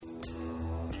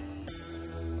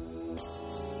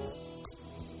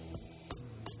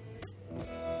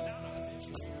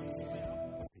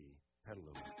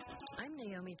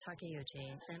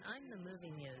Takeuchi, and I'm the Movie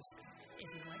Muse. If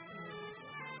you'd like to listen to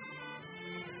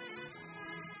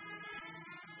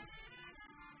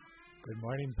Good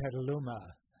morning, Petaluma.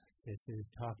 This is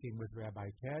Talking with Rabbi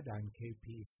Ted on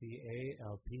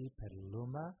KPCA-LP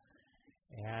Petaluma,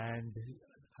 and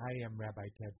I am Rabbi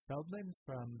Ted Feldman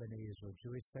from B'nai Israel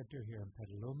Jewish Center here in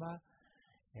Petaluma,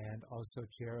 and also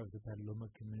chair of the Petaluma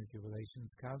Community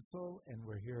Relations Council, and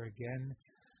we're here again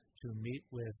to meet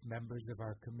with members of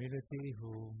our community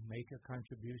who make a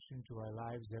contribution to our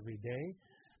lives every day,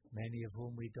 many of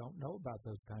whom we don't know about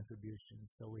those contributions.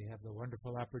 So we have the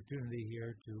wonderful opportunity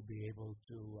here to be able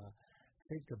to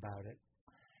think about it.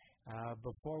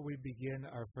 Before we begin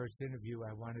our first interview,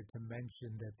 I wanted to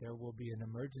mention that there will be an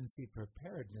emergency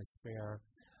preparedness fair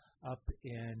up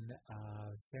in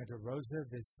Santa Rosa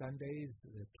this Sunday,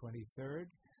 the 23rd,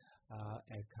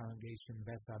 at Congregation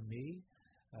Beth Ami,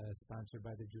 sponsored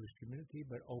by the Jewish community,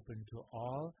 but open to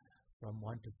all from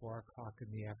 1 to 4 o'clock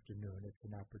in the afternoon. It's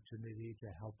an opportunity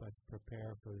to help us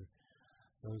prepare for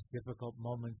those difficult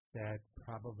moments that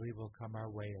probably will come our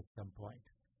way at some point.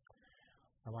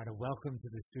 I want to welcome to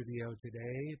the studio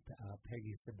today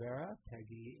Peggy Sabera.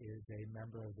 Peggy is a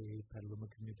member of the Petaluma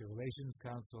Community Relations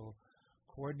Council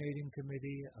Coordinating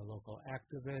Committee, a local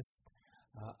activist,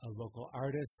 a local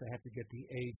artist. I have to get the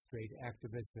age straight,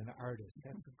 activist and artist.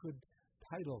 That's a good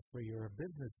title for your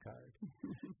business card.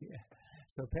 Yeah.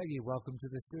 So, Peggy, welcome to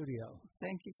the studio.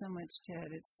 Thank you so much,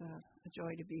 Ted. It's a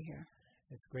joy to be here.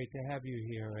 It's great to have you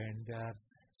here. And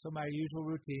so my usual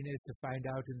routine is to find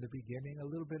out in the beginning a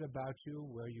little bit about you,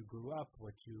 where you grew up,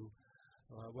 what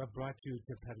brought you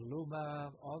to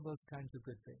Petaluma, all those kinds of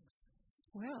good things.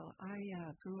 Well, I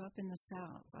grew up in the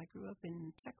South. I grew up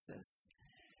in Texas,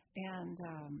 and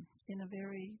in a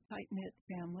very tight-knit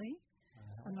family,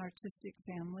 an artistic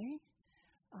family.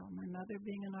 My mother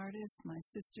being an artist, my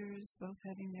sisters both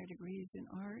having their degrees in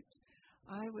art.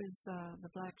 I was the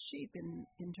black sheep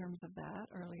in terms of that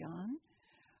early on.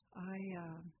 I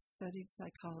studied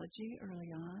psychology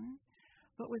early on,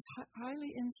 but was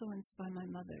highly influenced by my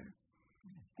mother,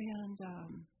 and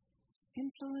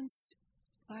influenced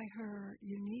by her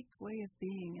unique way of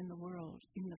being in the world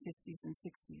in the 50s and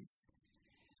 60s.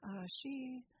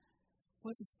 She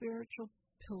was a spiritual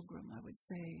pilgrim, I would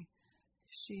say.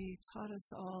 She taught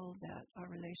us all that our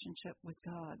relationship with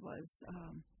God was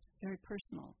very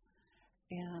personal,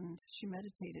 and she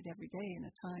meditated every day in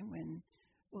a time when,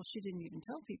 well, she didn't even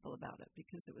tell people about it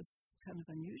because it was kind of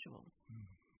unusual.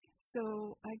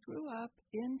 So I grew up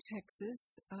in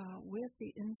Texas with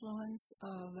the influence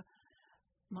of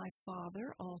my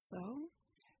father also,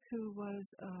 who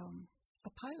was a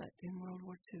pilot in World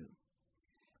War II.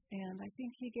 And I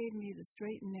think he gave me the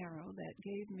straight and narrow that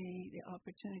gave me the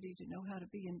opportunity to know how to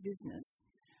be in business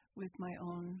with my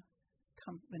own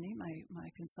company, my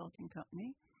consulting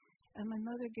company. And my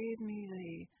mother gave me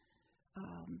the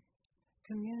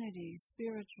community,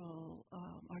 spiritual,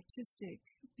 artistic,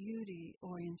 beauty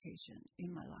orientation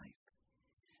in my life.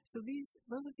 So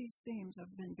both of these themes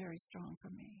have been very strong for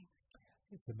me.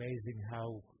 It's amazing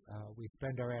how we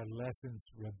spend our adolescence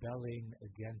rebelling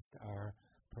against our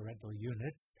parental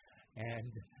units,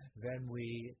 and then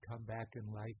we come back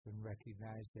in life and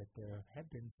recognize that there had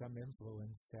been some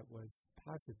influence that was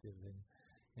positive and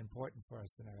important for us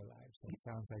in our lives. It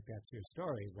sounds like that's your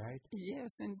story, right?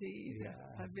 Yes, indeed.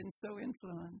 Yeah. I've been so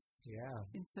influenced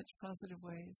in such positive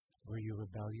ways. Were you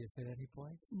rebellious at any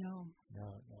point? No.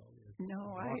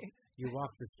 You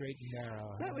walked the straight and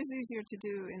narrow. That was easier to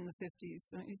do in the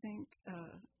 50s, don't you think?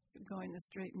 Going the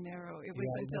straight and narrow. It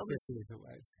was until in the 50s it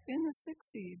was. In the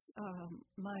 60s,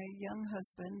 my young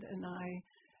husband and I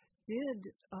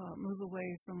did move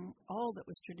away from all that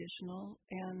was traditional,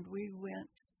 and we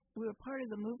were part of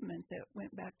the movement that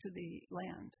went back to the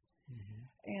land,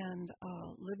 and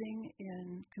living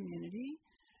in community,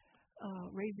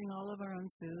 raising all of our own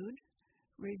food,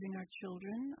 raising our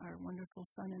children, our wonderful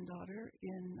son and daughter,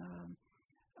 in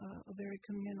a very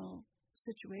communal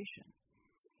situation.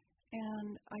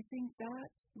 And I think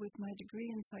that, with my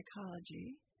degree in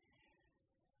psychology,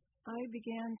 I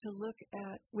began to look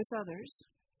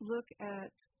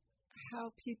at how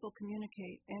people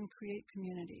communicate and create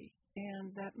community.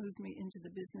 And that moved me into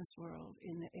the business world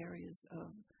in the areas of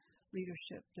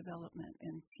leadership development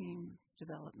and team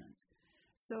development.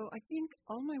 So I think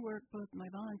all my work, both my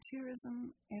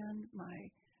volunteerism and my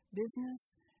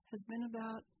business, has been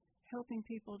about helping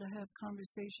people to have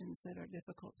conversations that are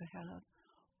difficult to have,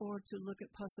 or to look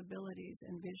at possibilities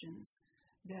and visions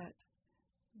that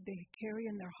they carry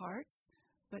in their hearts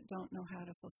but don't know how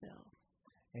to fulfill.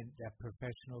 And that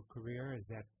professional career, is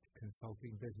that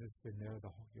consulting business been there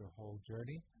your whole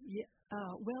journey? Yeah.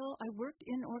 Well, I worked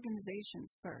in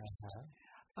organizations first.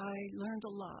 I learned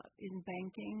a lot in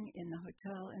banking, in the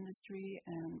hotel industry,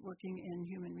 and working in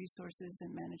human resources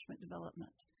and management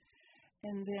development.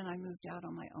 And then I moved out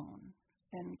on my own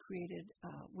and created,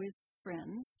 with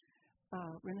friends,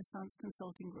 Renaissance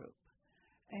Consulting Group.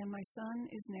 And my son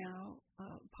is now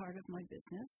part of my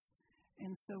business,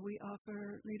 and so we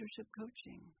offer leadership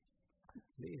coaching.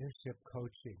 Leadership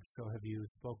coaching. So have you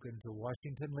spoken to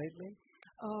Washington lately?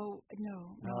 Oh,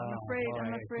 no, I'm afraid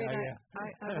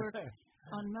I work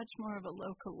on much more of a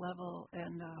local level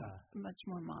and much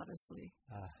more modestly.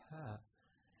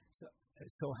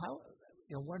 So how,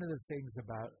 one of the things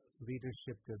about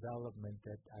leadership development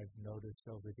that I've noticed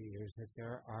over the years that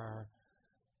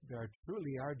there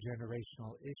truly are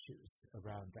generational issues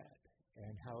around that,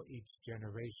 and how each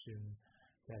generation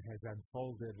that has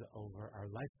unfolded over our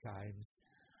lifetimes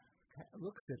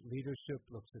looks at leadership,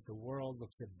 looks at the world,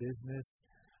 looks at business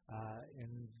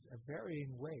in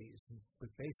varying ways, but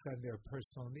based on their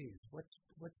personal needs.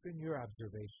 What's been your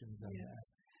observations on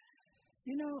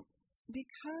that?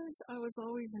 Because I was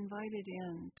always invited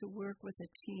in to work with a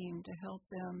team to help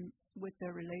them with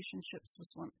their relationships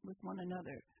with one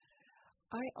another,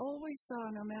 I always saw,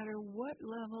 no matter what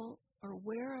level or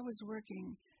where I was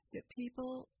working, that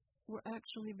people were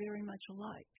actually very much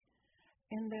alike,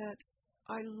 and that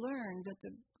I learned that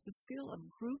the skill of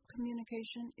group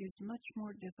communication is much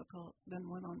more difficult than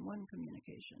one-on-one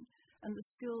communication, and the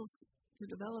skills to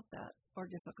develop that are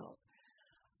difficult.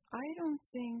 I don't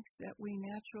think that we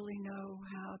naturally know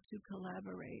how to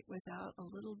collaborate without a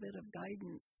little bit of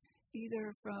guidance,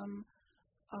 either from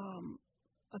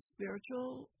a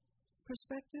spiritual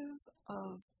perspective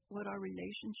of what our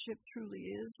relationship truly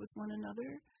is with one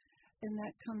another, and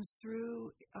that comes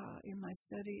through in my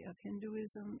study of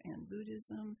Hinduism and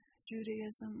Buddhism,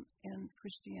 Judaism and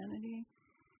Christianity.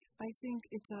 I think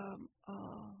it's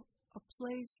a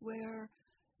place where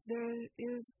there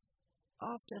is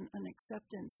often an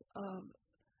acceptance of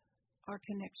our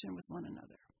connection with one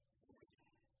another.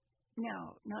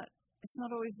 Now, it's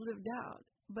not always lived out,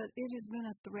 but it has been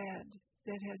a thread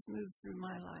that has moved through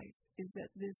my life, is that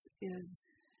this is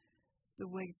the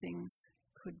way things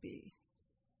could be.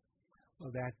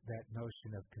 Well, that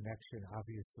notion of connection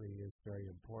obviously is very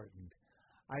important.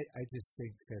 I just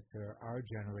think that there are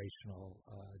generational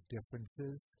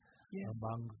differences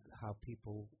among how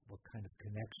people, what kind of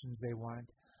connections they want,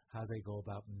 how they go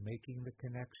about making the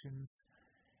connections,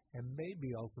 and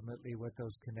maybe ultimately what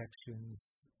those connections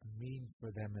mean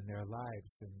for them in their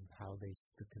lives and how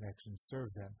the connections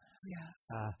serve them. Yes.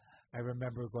 I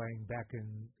remember going back in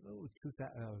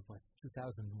 2001,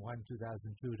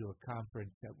 2002 to a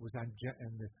conference that was on,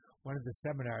 one of the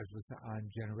seminars was on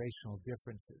generational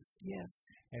differences. Yes.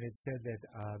 And it said that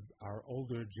our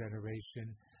older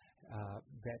generation,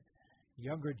 that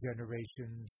younger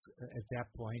generations at that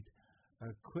point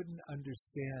couldn't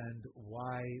understand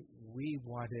why we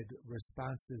wanted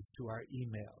responses to our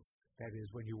emails. That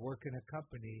is, when you work in a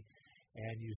company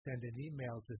and you send an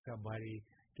email to somebody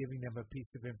giving them a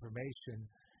piece of information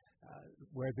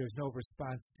where there's no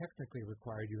response technically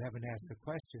required, you haven't asked a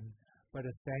question, but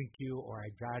a thank you or I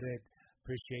got it,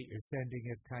 appreciate your sending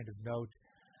it kind of note,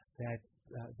 that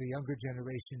the younger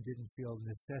generation didn't feel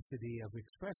necessity of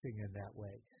expressing in that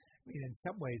way. I mean, in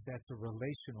some ways, that's a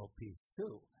relational piece,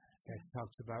 too, that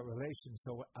talks about relations.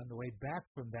 So on the way back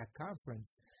from that conference,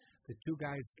 the two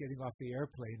guys getting off the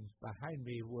airplane behind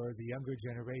me were the younger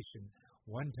generation.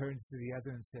 One turns to the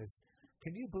other and says,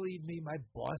 "Can you believe me? My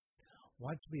boss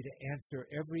wants me to answer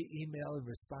every email and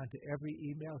respond to every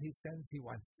email he sends. He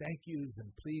wants thank yous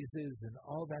and pleases and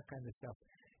all that kind of stuff.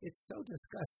 It's so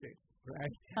disgusting,"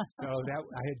 right? So that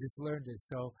I had just learned it.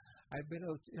 So I've been,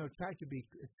 trying to be,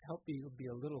 it's helped me be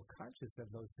a little conscious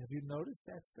of those. Have you noticed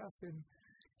that stuff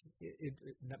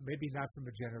maybe not from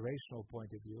a generational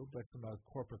point of view, but from a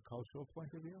corporate cultural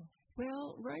point of view?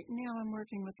 Well, right now I'm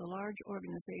working with a large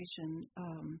organization,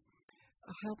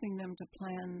 helping them to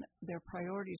plan their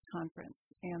priorities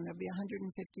conference, and there'll be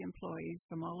 150 employees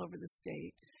from all over the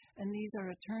state, and these are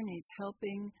attorneys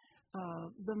helping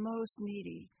the most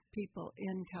needy people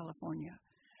in California.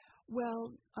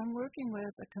 Well, I'm working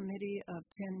with a committee of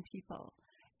 10 people,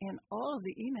 and all of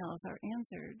the emails are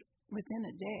answered within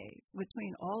a day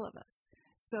between all of us.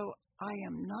 So I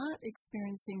am not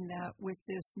experiencing that with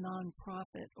this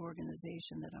nonprofit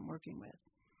organization that I'm working with.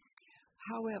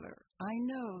 However, I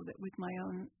know that with my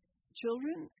own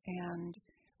children and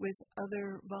with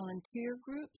other volunteer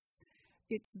groups,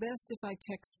 it's best if I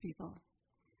text people.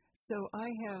 So I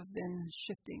have been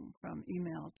shifting from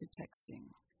email to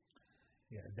texting.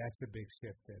 Yeah, that's a big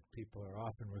shift that people are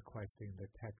often requesting, the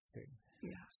texting.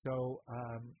 Yeah. So,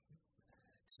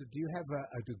 so do you have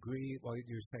a degree, well,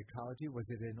 your psychology, was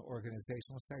it in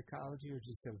organizational psychology or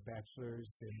just a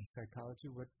bachelor's in psychology?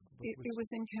 It was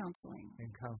in counseling.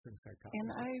 In counseling psychology.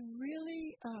 And I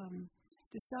really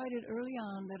decided early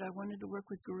on that I wanted to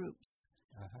work with groups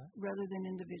rather than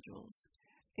individuals.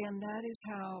 And that is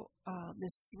how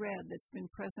this thread that's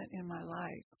been present in my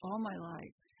life, all my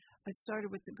life, it started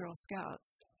with the Girl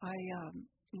Scouts. I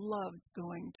loved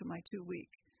going to my 2-week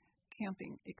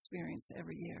camping experience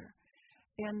every year.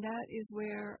 And that is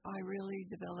where I really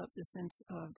developed a sense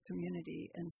of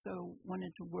community and so wanted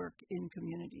to work in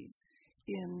communities,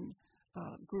 in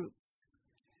groups.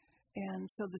 And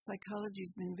so the psychology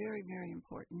has been very, very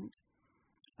important,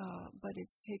 but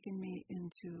it's taken me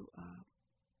into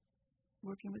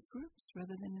working with groups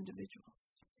rather than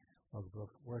individuals. Well,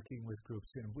 working with groups,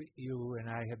 and you and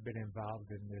I have been involved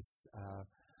in this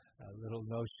little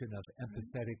notion of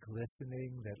empathetic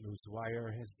listening that Luz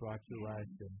Wire has brought to us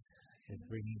and is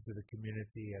bringing to the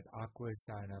community at Aquas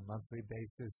on a monthly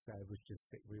basis.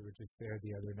 We were just there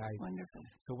the other night. Wonderful.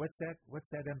 So what's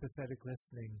that empathetic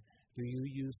listening? Do you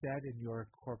use that in your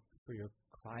for your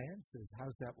clients?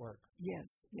 How's that work?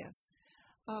 Yes.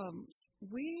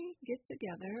 We get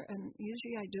together, and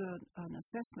usually I do an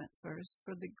assessment first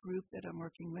for the group that I'm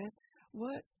working with.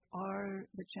 What are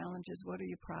the challenges? What are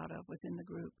you proud of within the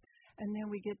group? And then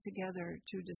we get together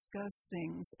to discuss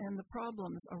things, and the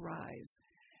problems arise.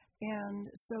 And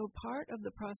so part of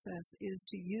the process is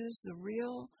to use the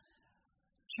real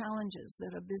challenges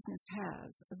that a business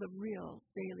has, the real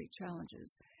daily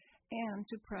challenges, and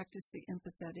to practice the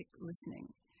empathetic listening.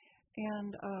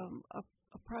 And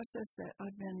a process that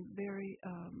I've been very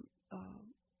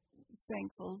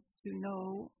thankful to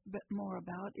know more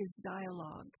about is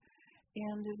dialogue.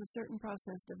 And there's a certain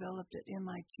process developed at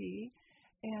MIT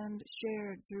and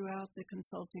shared throughout the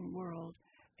consulting world.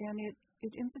 And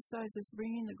it emphasizes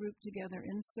bringing the group together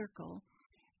in circle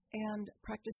and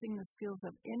practicing the skills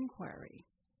of inquiry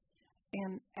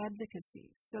and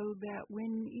advocacy, so that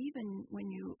when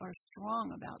you are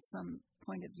strong about some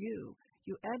point of view,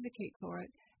 you advocate for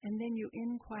it, and then you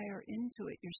inquire into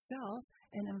it yourself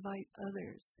and invite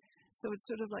others. So it's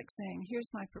sort of like saying, here's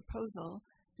my proposal.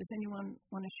 Does anyone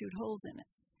want to shoot holes in it?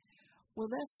 Well,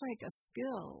 that's like a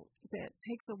skill that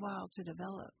takes a while to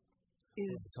develop.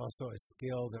 It's also a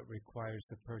skill that requires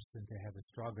the person to have a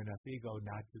strong enough ego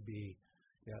not to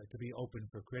be open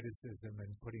for criticism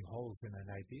and putting holes in an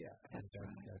idea. That's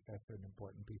right. That's an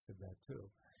important piece of that too.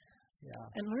 Yeah.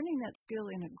 And learning that skill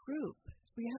in a group,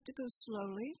 we have to go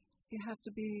slowly. You have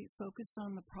to be focused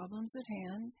on the problems at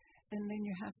hand, and then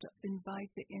you have to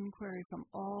invite the inquiry from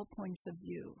all points of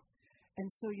view. And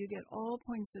so you get all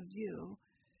points of view,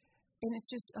 and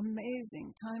it's just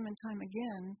amazing. Time and time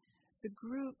again, the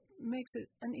group makes it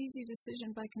an easy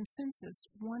decision by consensus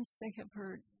once they have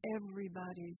heard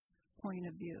everybody's point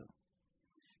of view.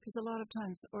 Because a lot of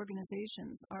times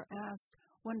organizations are asked,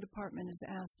 one department is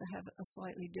asked to have a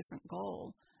slightly different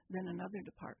goal than another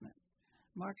department.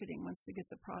 Marketing wants to get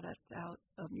the product out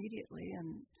immediately,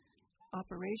 and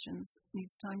operations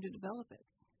needs time to develop it.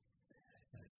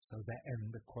 So that,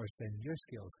 and of course, then your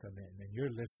skills come in, and your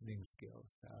listening skills.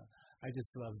 I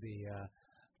just love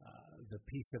the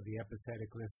piece of the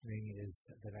empathetic listening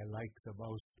that I like the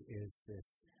most is this,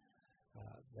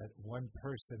 that one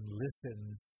person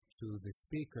listens to the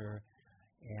speaker,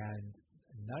 and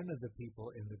none of the people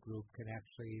in the group can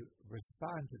actually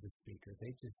respond to the speaker.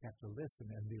 They just have to listen,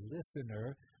 and the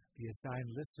listener, the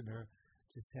assigned listener,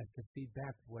 just has to feed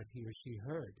back what he or she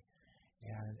heard.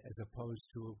 And as opposed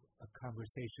to a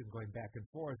conversation going back and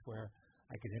forth where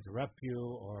I can interrupt you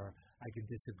or I can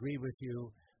disagree with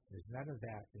you, there's none of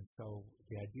that. And so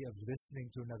the idea of listening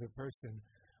to another person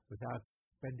without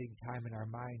spending time in our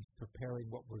minds preparing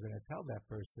what we're going to tell that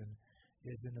person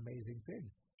is an amazing thing.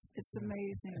 It's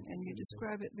amazing, and you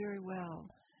describe it very well.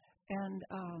 And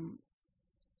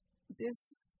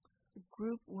this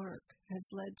group work has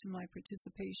led to my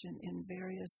participation in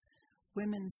various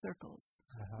women's circles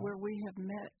where we have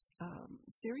met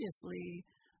seriously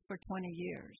for 20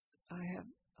 years. I have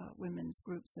women's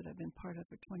groups that I've been part of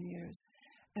for 20 years.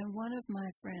 And one of my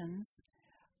friends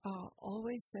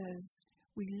always says,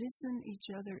 we listen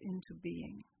each other into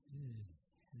being.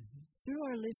 Mm-hmm. Through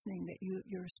our listening that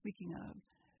you're speaking of,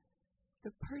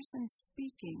 the person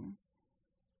speaking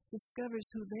discovers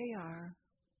who they are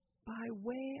by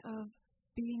way of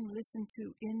being listened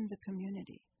to in the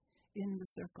community, in the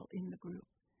circle, in the group.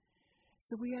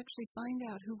 So we actually find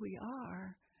out who we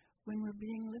are when we're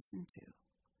being listened to.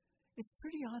 it's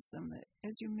pretty awesome,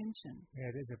 as you mentioned.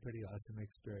 Yeah, it is a pretty awesome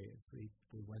experience. We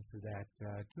went through that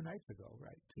 2 nights ago,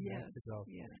 right? Two Yes, nights ago.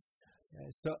 yes.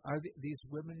 So are these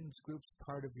women's groups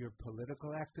part of your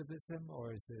political activism,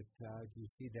 or is it, do you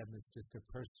see them as just a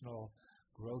personal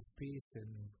growth piece,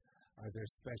 and are there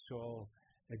special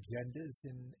agendas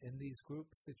in these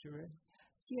groups that you're in?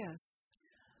 Yes.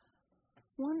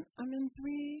 I'm in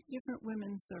 3 different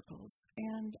women's circles,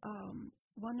 and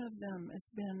one of them has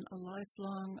been a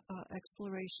lifelong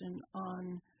exploration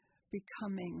on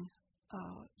becoming,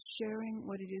 sharing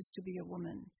what it is to be a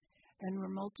woman. And we're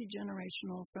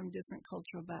multi-generational from different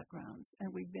cultural backgrounds,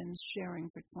 and we've been sharing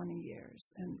for 20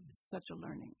 years, and it's such a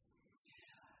learning.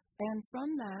 And from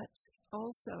that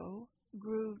also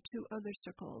grew 2 other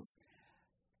circles.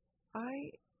 I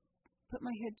put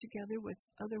my head together with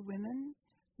other women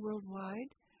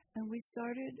worldwide, and we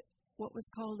started what was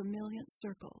called a Millionth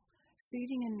Circle,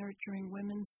 seeding and nurturing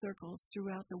women's circles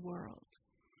throughout the world.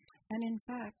 And in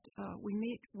fact, we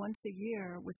meet once a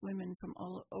year with women from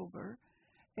all over,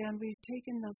 and we've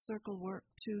taken the circle work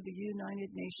to the United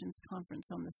Nations Conference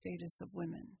on the Status of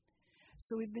Women.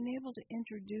 So we've been able to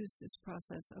introduce this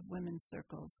process of women's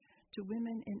circles to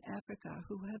women in Africa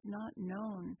who have not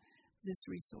known this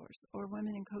resource, or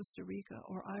women in Costa Rica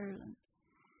or Ireland.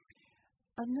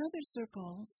 Another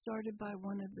circle, started by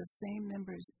one of the same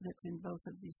members that's in both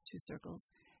of these 2 circles,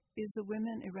 is the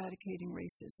Women Eradicating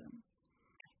Racism.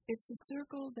 It's a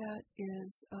circle that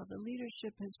is, the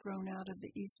leadership has grown out of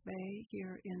the East Bay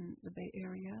here in the Bay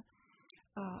Area,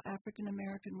 African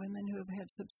American women who have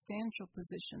had substantial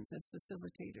positions as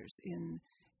facilitators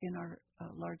in our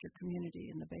larger community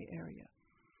in the Bay Area.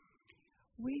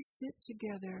 We sit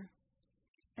together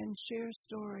and share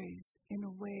stories in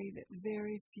a way that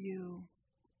very few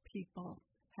people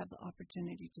have the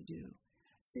opportunity to do.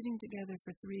 Sitting together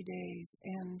for 3 days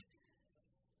and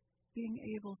being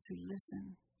able to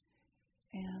listen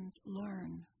and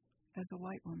learn as a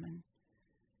white woman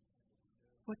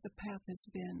what the path has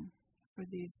been for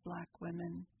these black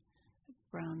women,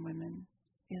 brown women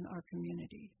in our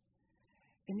community.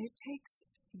 And it takes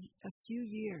a few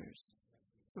years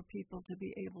for people to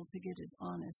be able to get as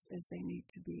honest as they need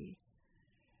to be.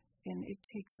 And it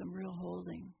takes some real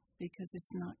holding because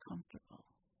it's not comfortable.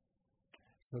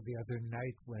 So the other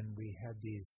night when we had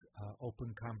these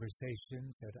open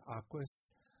conversations at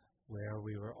Aquas, where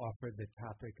we were offered the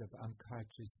topic of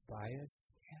unconscious bias.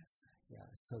 Yes. Yeah.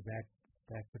 So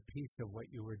that's a piece of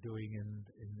what you were doing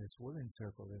in this women's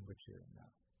circle in which you're in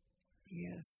now.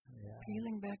 Yes. Yeah.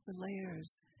 Peeling back the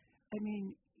layers. I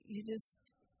mean, you just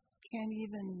can't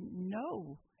even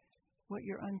know what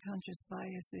your unconscious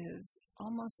bias is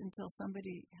almost until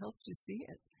somebody helps you see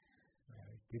it.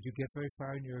 Right. Did you get very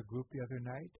far in your group the other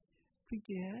night? We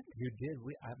did. You did.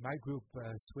 My group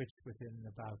switched within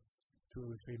about 2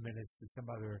 or 3 minutes to some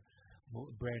other,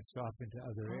 branched off into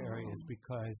other areas,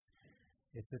 because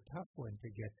it's a tough one to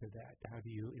get to that. How do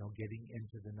you getting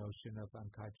into the notion of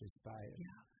unconscious bias?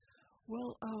 Yeah.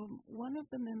 Well, one of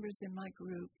the members in my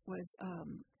group was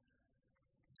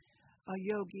a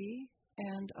yogi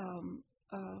and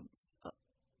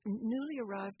newly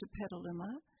arrived to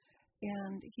Petaluma,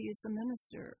 and he is the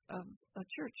minister of a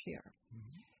church here.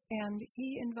 Mm-hmm. And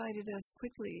he invited us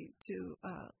quickly to,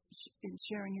 in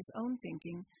sharing his own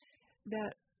thinking,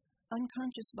 that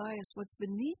unconscious bias, what's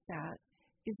beneath that,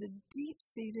 is a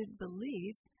deep-seated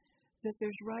belief that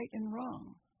there's right and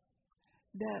wrong,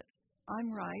 that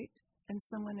I'm right and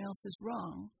someone else is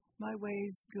wrong. My way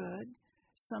is good,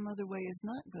 some other way is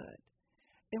not good.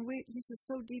 And this is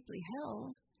so deeply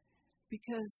held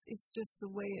because it's just the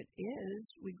way it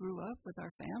is. We grew up with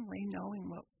our family knowing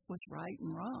what was right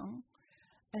and wrong.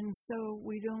 And so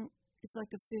it's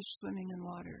like a fish swimming in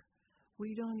water.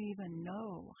 We don't even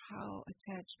know how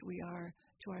attached we are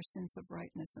to our sense of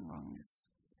rightness and wrongness.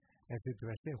 That's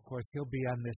interesting. Of course, he'll be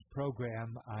on this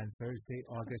program on Thursday,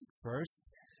 August 1st.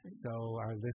 So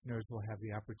our listeners will have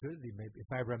the opportunity, maybe,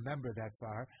 if I remember that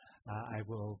far, I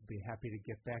will be happy to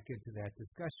get back into that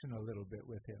discussion a little bit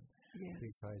with him. Yes.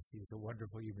 Because he's a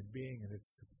wonderful human being, and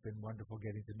it's been wonderful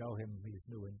getting to know him. He's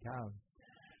new in town.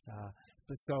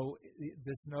 But so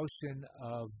this notion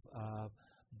of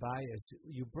bias,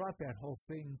 you brought that whole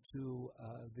thing to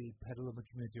the Petaluma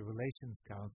Community Relations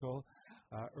Council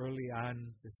early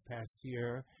on this past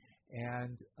year,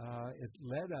 and it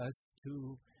led us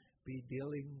to be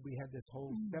we had this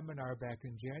whole seminar back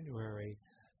in January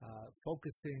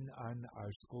focusing on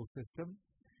our school system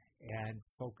and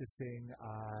focusing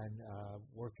on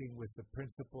working with the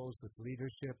principals, with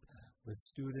leadership, with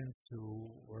students who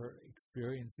were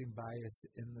experiencing bias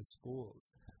in the schools.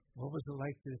 What was it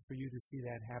like for you to see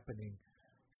that happening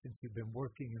since you've been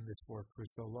working in this work for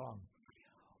so long?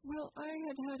 Well, I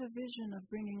had a vision of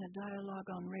bringing a dialogue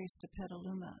on race to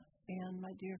Petaluma, and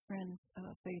my dear friend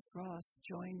Faith Ross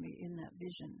joined me in that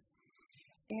vision.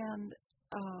 And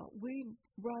we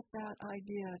brought that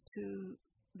idea to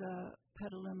the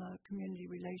Petaluma Community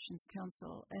Relations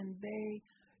Council, and they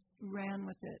ran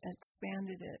with it,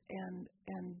 expanded it,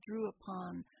 and drew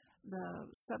upon the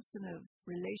substantive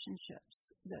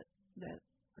relationships that the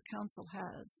council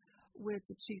has with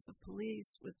the chief of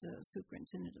police, with the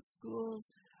superintendent of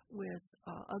schools, with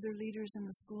other leaders in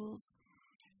the schools.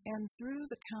 And through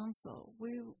the council,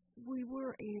 we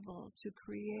were able to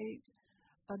create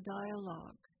a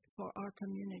dialogue for our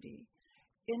community.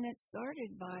 And it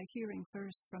started by hearing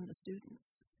first from the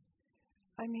students.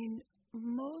 I mean,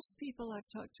 most people I've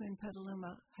talked to in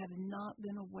Petaluma have not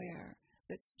been aware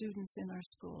that students in our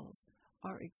schools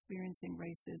are experiencing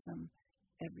racism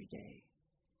every day.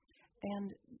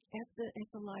 And at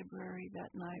the library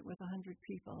that night with 100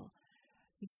 people,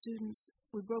 the students,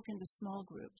 we broke into small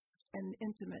groups and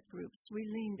intimate groups. We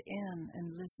leaned in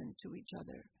and listened to each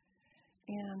other.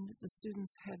 And the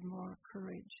students had more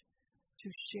courage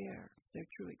to share their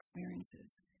true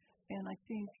experiences. And I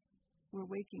think we're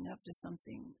waking up to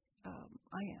something,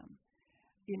 I am,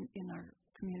 in our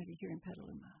community here in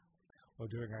Petaluma. Well,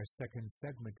 during our second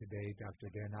segment today, Dr.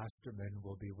 Dan Osterman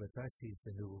will be with us. He's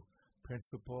the new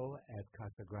principal at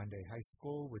Casa Grande High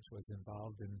School, which was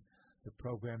involved in the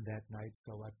program that night.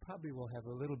 So I probably will have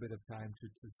a little bit of time to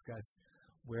discuss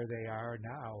where they are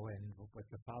now and what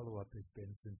the follow-up has been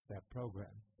since that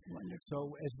program. Wonderful.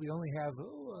 So as we only have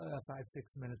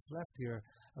 5-6 minutes left here,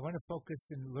 I want to focus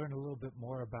and learn a little bit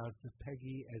more about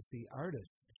Peggy as the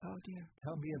artist. Oh, dear.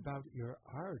 Tell me about your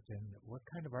art and what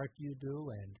kind of art do you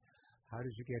do and how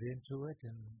did you get into it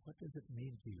and what does it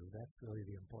mean to you? That's really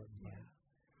the important part. Yeah.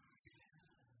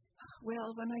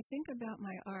 Well, when I think about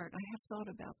my art, I have thought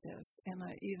about this, and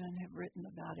I even have written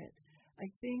about it. I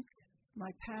think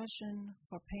my passion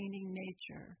for painting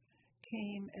nature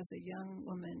came as a young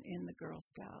woman in the Girl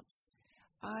Scouts.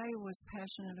 I was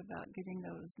passionate about getting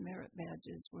those merit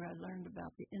badges where I learned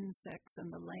about the insects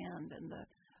and the land and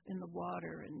the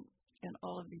water and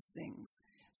all of these things.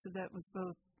 So that was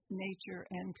both nature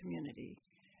and community.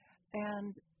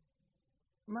 And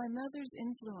my mother's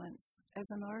influence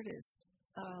as an artist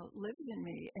lives in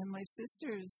me, and my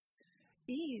sister's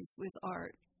ease with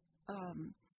art.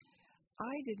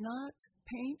 I did not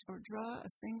paint or draw a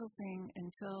single thing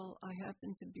until I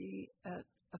happened to be at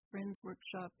a friend's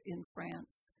workshop in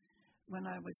France when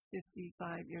I was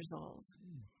 55 years old.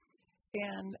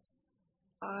 And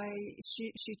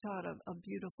she taught a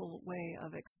beautiful way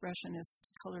of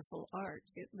expressionist, colorful art.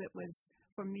 That was,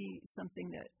 for me, something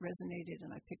that resonated,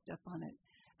 and I picked up on it.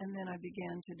 And then I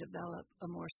began to develop a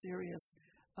more serious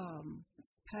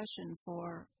passion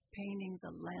for painting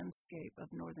the landscape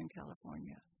of Northern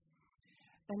California.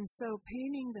 And so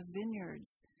painting the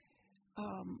vineyards,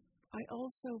 I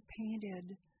also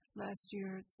painted last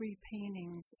year 3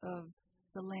 paintings of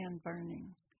the land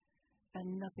burning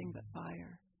and nothing but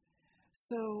fire.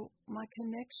 So my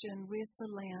connection with the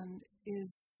land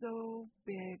is so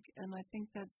big, and I think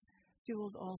that's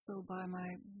fueled also by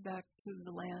my back to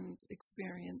the land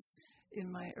experience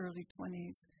in my early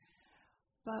 20s.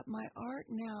 But my art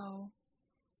now,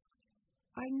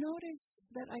 I notice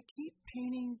that I keep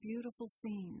painting beautiful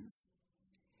scenes.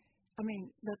 I mean,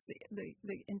 that's the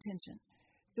intention.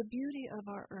 The beauty of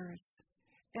our earth.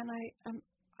 And I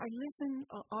listen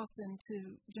often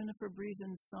to Jennifer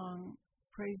Breezen's song,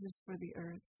 Praises for the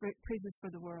Earth, Praises for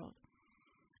the World.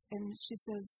 And she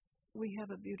says, we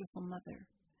have a beautiful mother.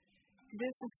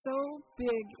 This is so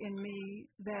big in me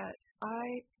that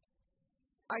I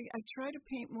try to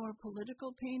paint more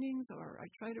political paintings, or I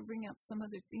try to bring up some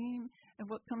other theme, and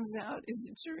what comes out is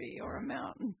a tree or a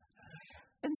mountain.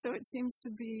 And so it seems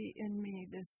to be in me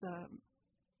this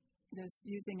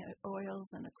using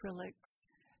oils and acrylics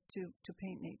to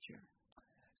paint nature.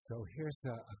 So here's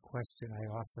a question I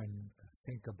often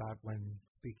think about when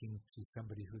speaking to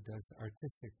somebody who does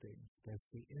artistic things. Does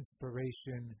the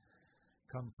inspiration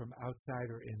come from outside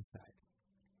or inside?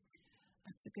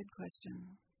 That's a good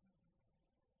question.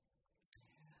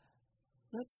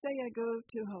 Let's say I go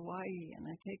to Hawaii and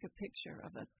I take a picture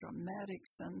of a dramatic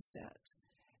sunset,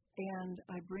 and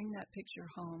I bring that picture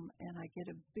home and I get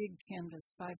a big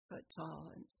canvas 5 foot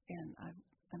tall, and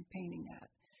I'm painting that.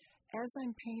 As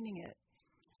I'm painting it,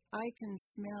 I can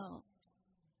smell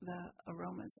the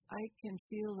aromas. I can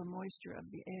feel the moisture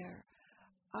of the air.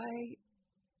 I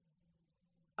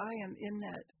am in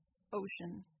that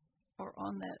ocean or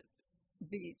on that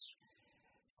beach.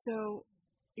 So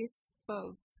it's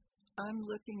both. I'm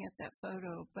looking at that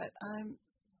photo, but I'm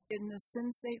in the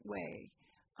sensate way,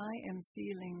 I am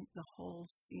feeling the whole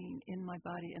scene in my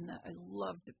body, and that I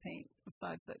love to paint a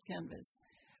 5-foot canvas,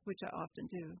 which I often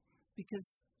do,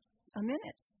 because I'm in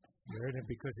it. You're in it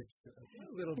because it's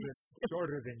a little bit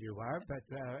shorter than you are, but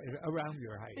around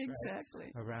your height.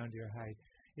 Exactly. Right? Around your height.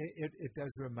 It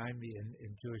does remind me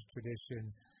in Jewish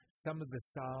tradition, some of the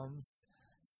Psalms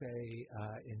say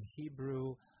in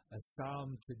Hebrew, a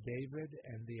psalm to David,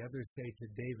 and the others say to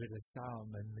David a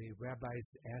psalm, and the rabbis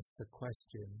ask the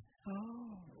question,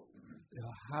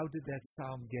 how did that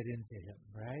psalm get into him,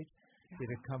 right? Yeah. Did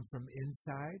it come from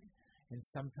inside? And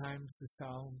sometimes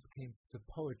the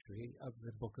poetry of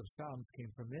the book of Psalms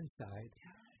came from inside,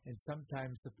 and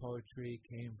sometimes the poetry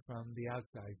came from the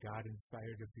outside. God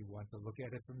inspired, if you want to look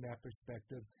at it from that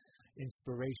perspective,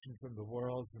 inspiration from the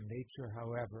world, from nature,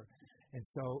 however. And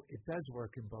so it does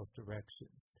work in both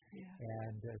directions. Yes.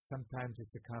 And sometimes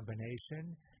it's a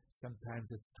combination.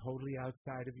 Sometimes it's totally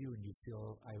outside of you, and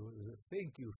I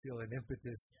think you feel an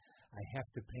impetus. I have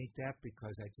to paint that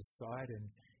because I just saw it and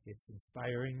it's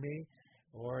inspiring me.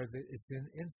 Or it's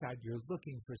inside, you're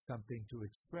looking for something to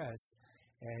express,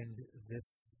 and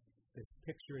this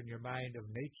picture in your mind of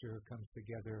nature comes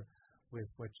together with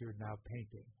what you're now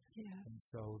painting. Yes. And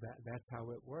so that's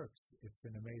how it works. It's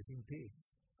an amazing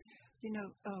piece. You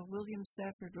know, William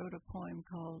Stafford wrote a poem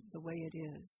called The Way It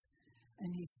Is,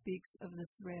 and he speaks of the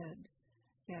thread,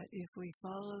 that if we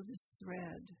follow this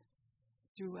thread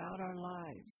throughout our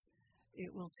lives, it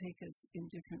will take us in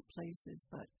different places,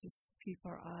 but just keep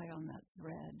our eye on that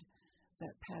thread,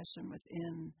 that passion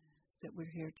within that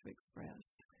we're here to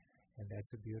express. And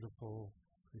that's a beautiful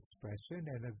expression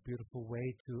and a beautiful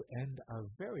way to end our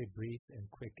very brief and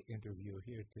quick interview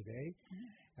here today.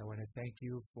 I want to thank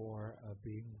you for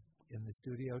being in the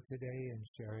studio today and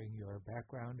sharing your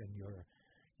background and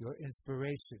your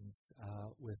inspirations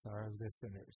with our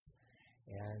listeners.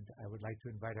 And I would like to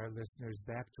invite our listeners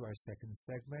back to our second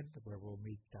segment, where we'll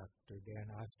meet Dr. Dan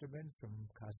Osterman from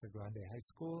Casa Grande High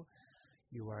School.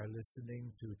 You are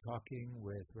listening to Talking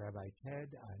with Rabbi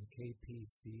Ted on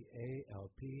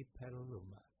KPCA-LP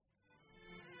Petaluma.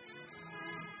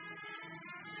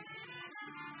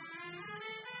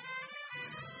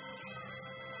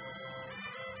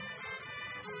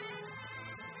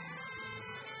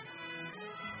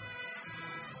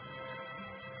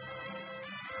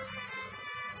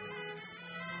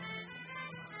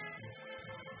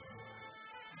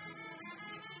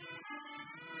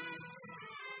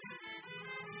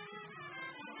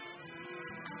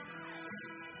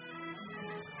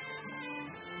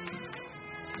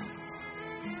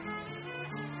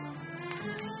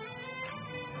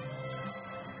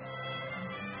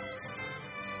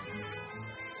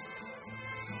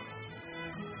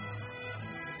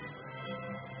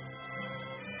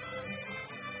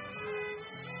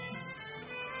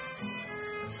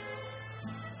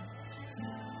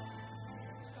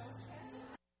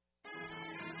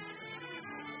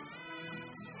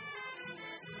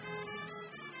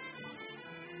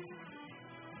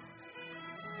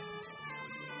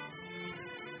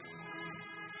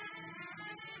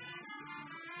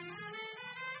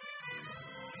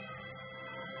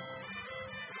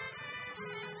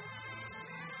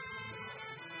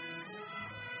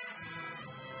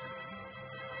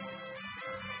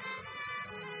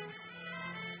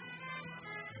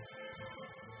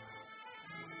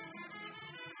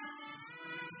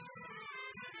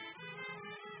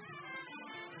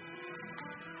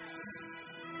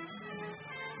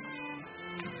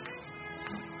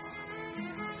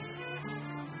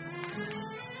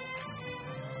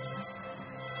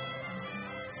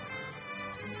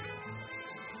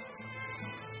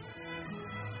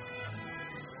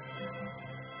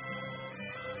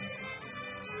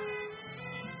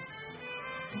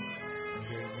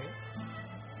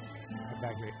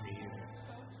 Back with me.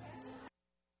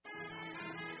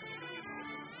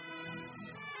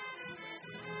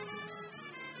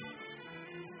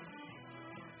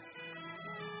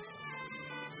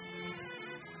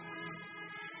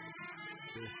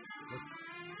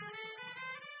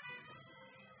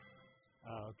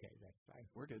 Oh, okay, that's fine.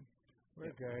 We're good.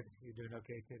 We're good. You doing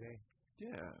okay today?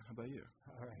 Yeah. How about you?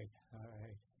 All right.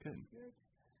 Good.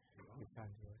 You found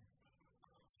your way.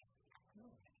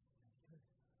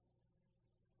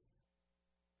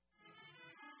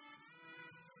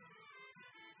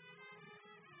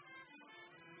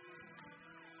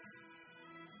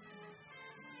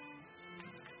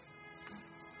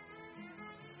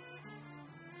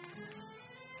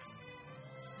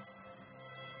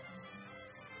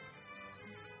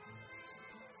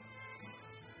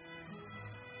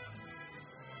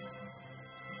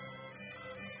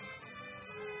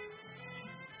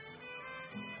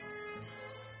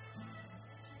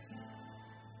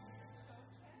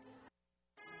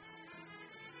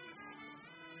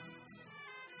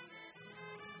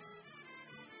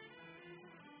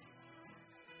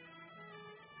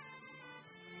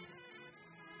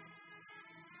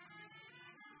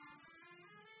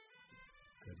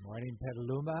 morning,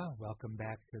 Petaluma. Welcome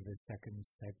back to the second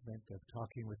segment of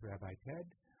Talking with Rabbi Ted.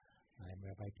 I'm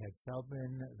Rabbi Ted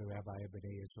Feldman, the Rabbi of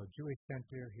B'nai Yisrael Jewish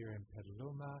Center here in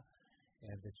Petaluma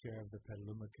and the chair of the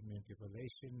Petaluma Community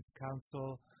Relations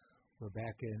Council. We're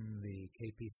back in the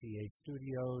KPCA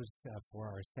studios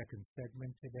for our second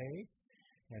segment today.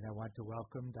 And I want to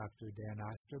welcome Dr. Dan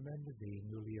Osterman, the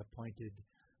newly appointed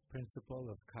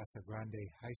principal of Casa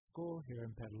Grande High School here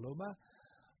in Petaluma.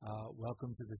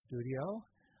 Welcome to the studio.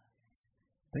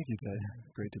 Thank you,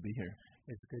 Ted. Great to be here.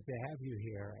 It's good to have you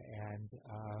here. And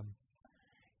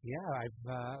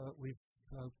we've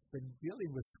been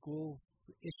dealing with school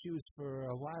issues for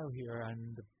a while here on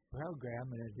the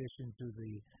program, in addition to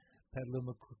the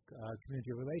Petaluma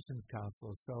Community Relations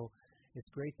Council. So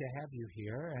it's great to have you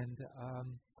here. And are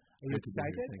you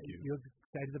excited? Thank you. You're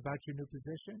excited about your new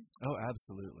position? Oh,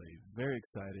 absolutely. Very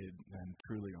excited and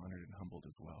truly honored and humbled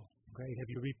as well. Great.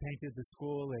 Have you repainted the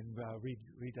school and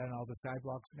redone all the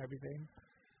sidewalks and everything?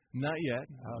 Not yet.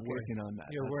 Okay. Working on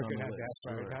that. You're That's working on on the that list.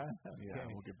 part, Sure. huh? Yeah,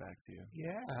 Okay. we'll get back to you.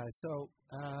 Yeah. So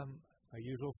our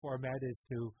usual format is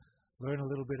to learn a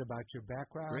little bit about your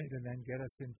background. Great. And then get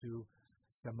us into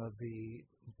some of the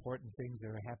important things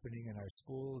that are happening in our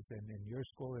schools and in your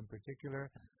school in particular.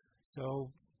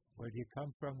 So where do you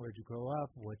come from? Where did you grow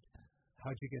up?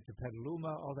 How'd you get to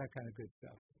Petaluma? All that kind of good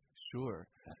stuff. Sure.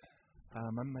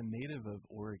 I'm a native of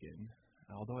Oregon,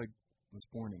 although I was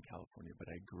born in California, but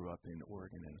I grew up in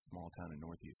Oregon in a small town in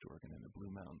northeast Oregon in the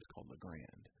Blue Mountains called La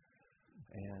Grande.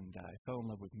 And I fell in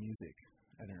love with music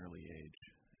at an early age.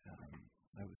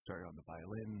 I started on the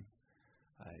violin.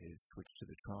 I switched to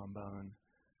the trombone.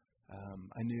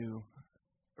 I knew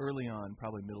early on,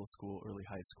 probably middle school, early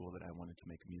high school, that I wanted to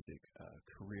make music a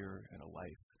career and a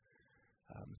life.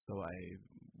 So I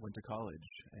went to college,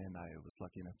 and I was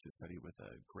lucky enough to study with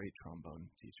a great trombone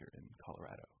teacher in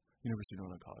Colorado, University of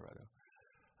Northern Colorado,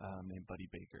 named Buddy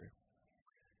Baker.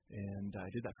 And I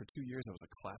did that for 2 years. I was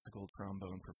a classical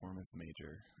trombone performance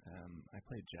major. I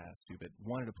played jazz too, but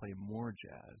wanted to play more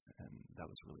jazz, and that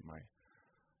was really my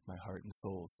heart and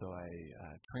soul. So I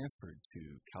transferred to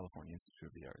California Institute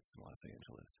of the Arts in Los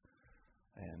Angeles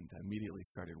and immediately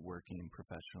started working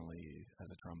professionally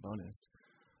as a trombonist,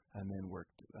 and then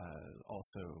worked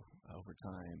also over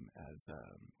time as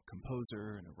a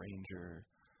composer, an arranger,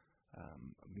 a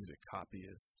music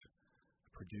copyist,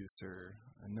 producer,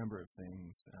 a number of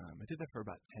things. I did that for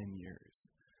about 10 years,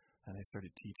 and I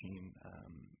started teaching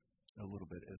a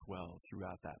little bit as well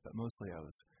throughout that, but mostly I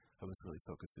was really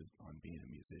focused on being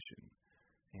a musician,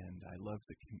 and I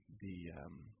loved the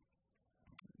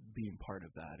being part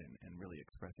of that and really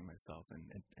expressing myself,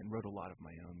 and wrote a lot of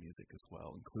my own music as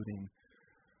well, including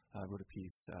wrote a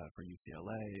piece for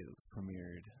UCLA that was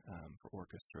premiered for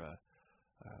orchestra.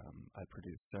 I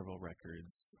produced several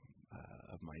records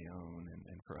of my own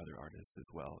and for other artists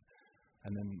as well,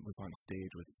 and then was on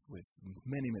stage with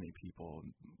many people,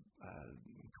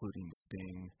 including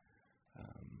Sting,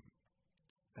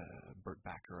 Burt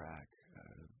Bacharach,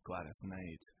 Gladys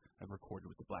Knight. I've recorded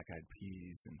with the Black Eyed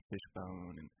Peas and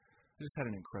Fishbone, and I just had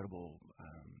an incredible,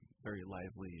 very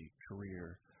lively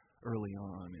career early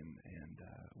on, and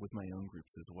with my own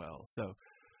groups as well. So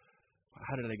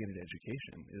how did I get into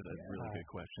education is a really good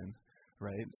question,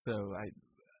 right? So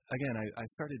I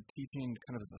started teaching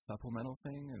kind of as a supplemental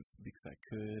thing because I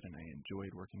could, and I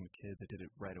enjoyed working with kids. I did it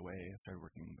right away. I started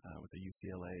working with the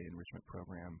UCLA enrichment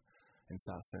program in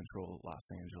South Central Los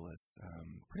Angeles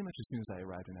pretty much as soon as I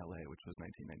arrived in LA, which was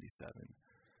 1997.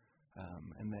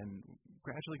 And then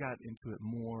gradually got into it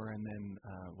more, and then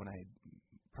when I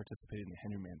participated in the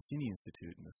Henry Mancini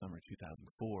Institute in the summer of 2004,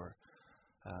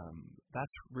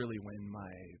 that's really when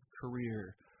my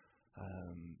career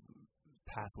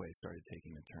pathway started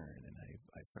taking a turn, and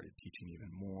I started teaching even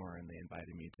more, and they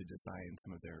invited me to design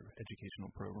some of their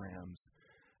educational programs.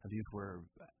 And these were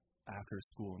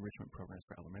after-school enrichment programs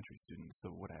for elementary students. So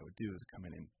what I would do is come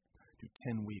in and do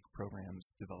 10-week programs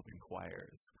developing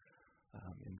choirs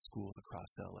in schools across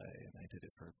LA, and I did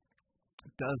it for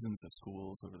dozens of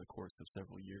schools over the course of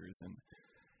several years, and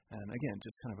again,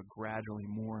 just kind of a gradually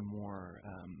more and more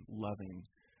loving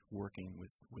working with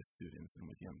students and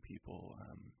with young people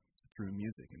through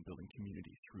music and building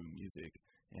community through music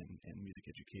and music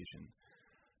education.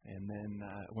 And then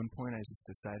at one point I just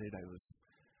decided I was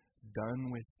done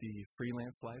with the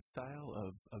freelance lifestyle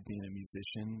of being a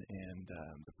musician and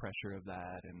the pressure of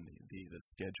that and the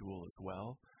schedule as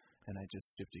well. And I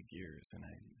just shifted gears and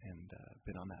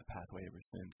been on that pathway ever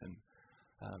since. And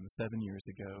 7 years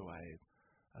ago, I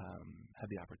had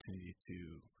the opportunity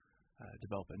to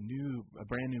develop a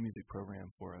brand new music program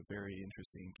for a very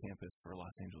interesting campus for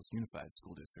Los Angeles Unified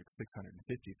School District,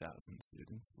 650,000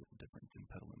 students, a little different than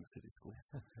Petaluma City Schools,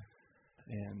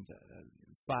 and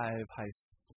five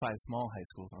small high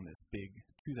schools on this big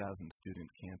 2,000-student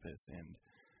campus.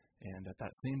 And at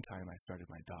that same time, I started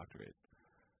my doctorate,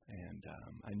 and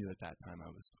I knew at that time I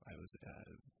was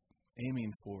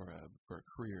aiming for a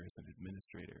career as an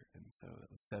administrator, and so that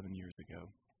was 7 years ago,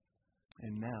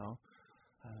 and now.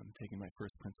 Taking my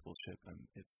first principalship, and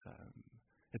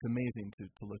it's amazing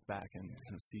to look back and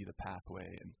kind of see the pathway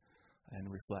and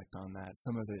reflect on that.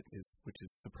 Some of it which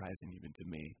is surprising even to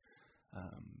me,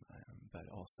 but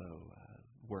also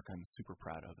work I'm super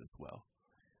proud of as well.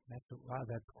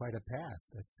 That's quite a path.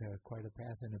 That's quite a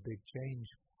path and a big change,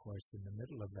 of course, in the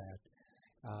middle of that.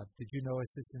 Did you know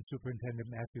Assistant Superintendent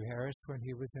Matthew Harris when he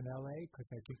was in L.A.? Because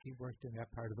I think he worked in that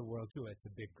part of the world too. I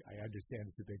understand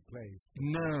it's a big place.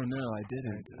 No, I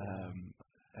didn't.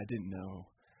 I didn't know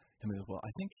him as well.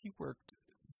 I think he worked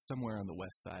somewhere on the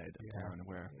west side of town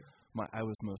where I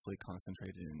was mostly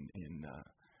concentrated in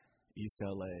East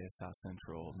L.A., South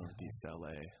Central, Northeast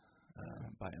L.A.,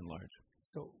 by and large.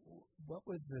 So what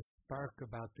was the spark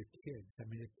about the kids? I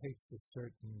mean, it takes a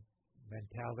certain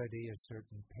mentality, a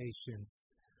certain patience,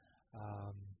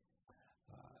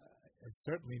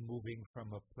 certainly moving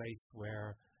from a place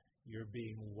where you're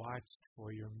being watched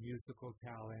for your musical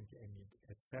talent and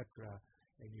etc.,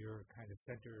 and you're kind of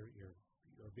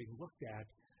you're being looked at,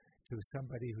 to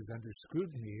somebody who's under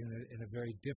scrutiny in a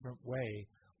very different way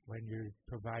when you're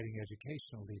providing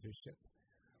educational leadership.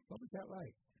 What was that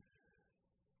like?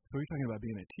 So are you talking about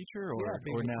being a teacher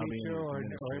or now being an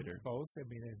administrator? Or both. I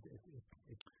mean,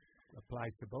 it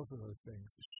applies to both of those things.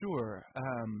 Sure.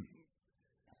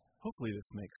 Hopefully this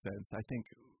makes sense. I think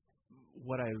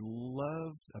what I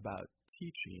loved about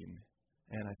teaching,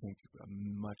 and I think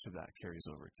much of that carries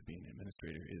over to being an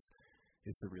administrator,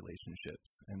 is the relationships.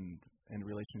 And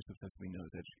relationships, as we know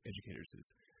as educators,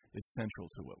 is central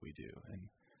to what we do.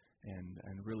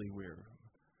 And really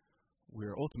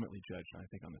we're ultimately judged, I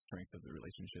think, on the strength of the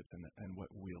relationships and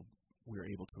what we're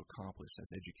able to accomplish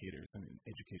as educators in an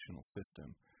educational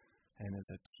system. And as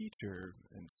a teacher,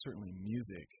 and certainly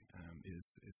music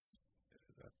is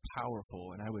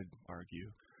powerful, and I would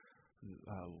argue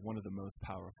one of the most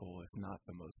powerful, if not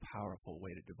the most powerful,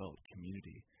 way to develop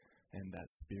community and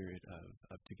that spirit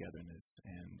of togetherness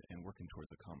and working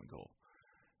towards a common goal.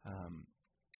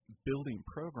 Building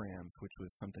programs, which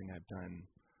was something I've done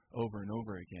over and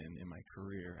over again in my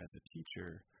career as a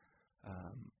teacher,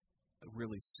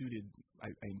 really suited. I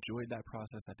enjoyed that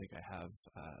process. I think I have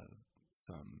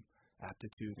some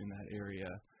aptitude in that area,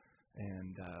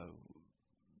 and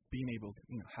being able to,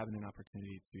 having an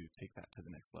opportunity to take that to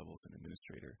the next level as an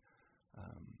administrator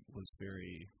was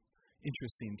very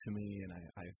interesting to me, and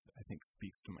I think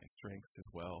speaks to my strengths as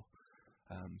well.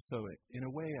 So in a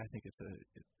way, I think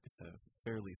it's a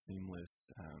fairly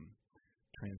seamless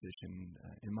transition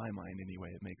in my mind. Anyway,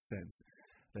 it makes sense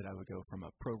that I would go from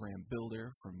a program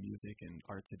builder from music and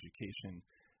arts education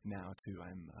now to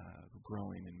I'm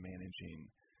growing and managing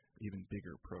even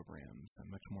bigger programs and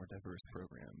much more diverse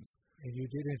programs. And you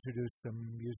did introduce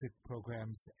some music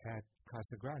programs at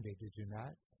Casa Grande, did you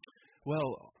not?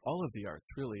 Well, all of the arts,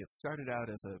 really. It started out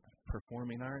as a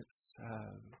performing arts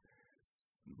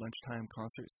lunchtime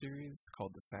concert series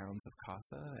called The Sounds of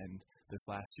Casa, and this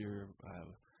last year,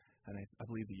 and I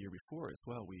believe the year before as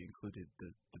well, we included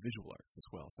the visual arts as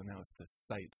well. So now it's the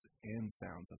Sights and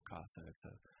Sounds of Casa. It's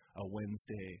a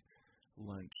Wednesday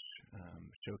lunch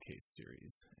showcase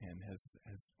series, and has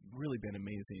really been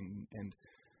amazing. And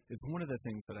it's one of the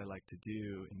things that I like to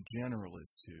do in general is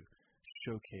to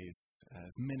showcase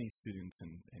as many students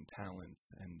and talents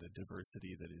and the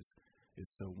diversity that is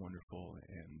so wonderful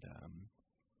and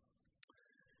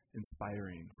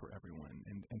inspiring for everyone,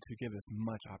 and to give as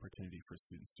much opportunity for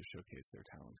students to showcase their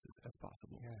talents as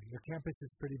possible. Yeah, your campus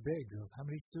is pretty big. How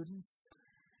many students?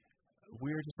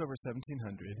 We're just over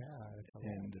 1,700, that's a lot.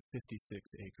 And 56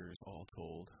 acres all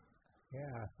told.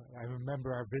 Yeah, I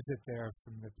remember our visit there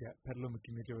from the Petaluma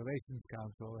Community Relations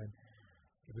Council, and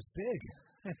it was big.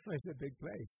 It was a big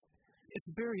place. It's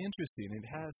very interesting. It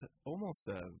has almost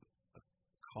a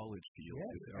college feel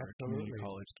to it, or a community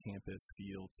college campus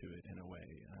feel to it in a way.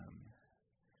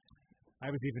 I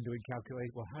was even doing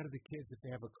calculations. Well, how do the kids, if they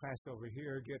have a class over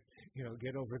here,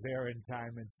 get over there in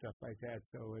time and stuff like that?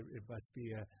 So it must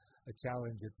be a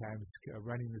challenge at times,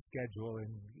 running the schedule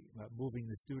and moving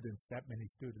the students, that many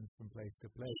students from place to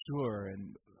place. Sure,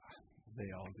 and they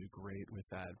all do great with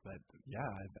that. But yeah,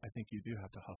 I think you do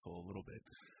have to hustle a little bit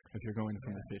if you're going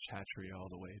from the fish hatchery all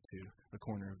the way to the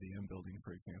corner of the M building,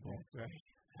 for example. That's right.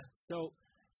 So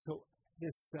So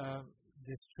this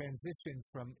transition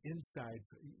from inside,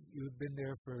 you've been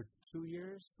there for 2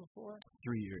 years before?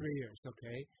 3 years. 3 years,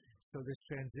 okay. So this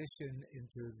transition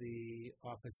into the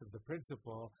office of the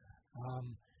principal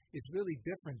is really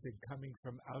different than coming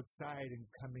from outside and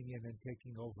coming in and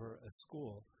taking over a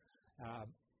school.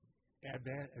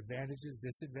 Advantages,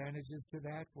 disadvantages to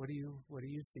that? What do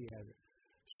you see as it?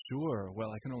 Sure.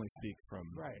 Well, I can only speak from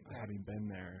Right. having been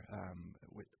there,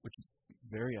 which is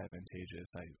very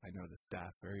advantageous. I know the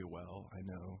staff very well. I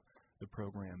know the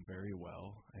program very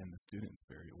well, and the students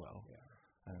very well.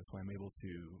 Yeah. So I'm able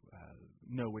to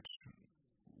know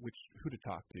who to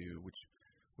talk to,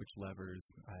 which levers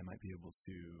I might be able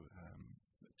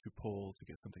to pull to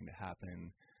get something to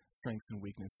happen, strengths and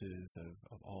weaknesses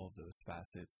of all of those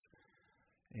facets,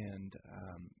 and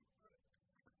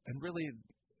really.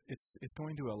 It's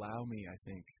going to allow me, I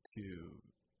think, to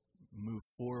move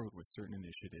forward with certain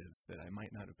initiatives that I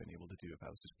might not have been able to do if I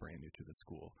was just brand new to the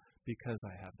school, because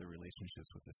I have the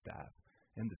relationships with the staff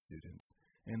and the students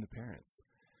and the parents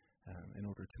in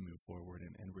order to move forward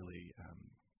and really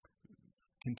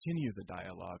continue the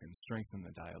dialogue and strengthen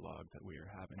the dialogue that we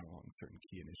are having along certain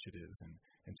key initiatives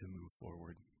and to move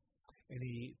forward.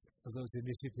 Any of those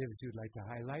initiatives you'd like to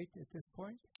highlight at this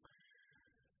point?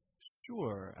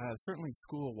 Sure. Certainly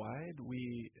school-wide,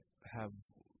 we have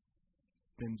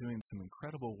been doing some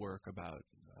incredible work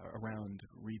around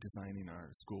redesigning our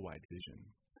school-wide vision.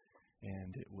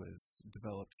 And it was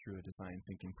developed through a design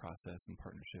thinking process in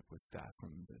partnership with staff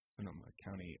from the Sonoma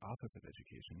County Office of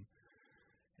Education.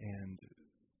 And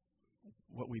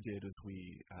what we did is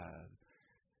we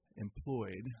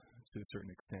employed, to a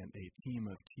certain extent, a team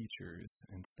of teachers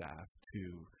and staff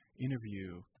to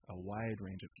interview a wide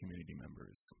range of community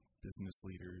members, business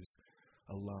leaders,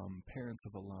 alum, parents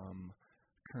of alum,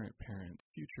 current parents,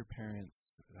 future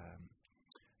parents,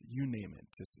 you name it,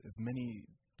 just as many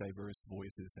diverse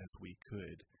voices as we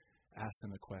could, ask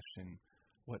them the question,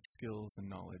 what skills and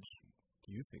knowledge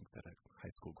do you think that a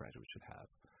high school graduate should have?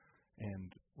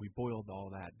 And we boiled all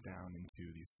that down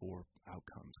into these 4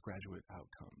 outcomes, graduate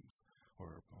outcomes,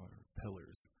 or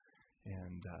pillars.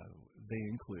 And they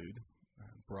include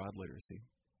broad literacy,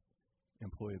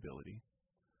 employability,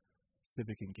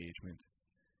 civic engagement,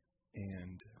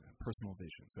 and personal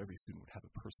vision. So every student would have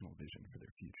a personal vision for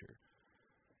their future.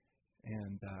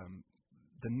 And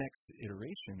the next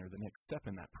iteration or the next step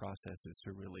in that process is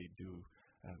to really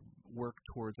work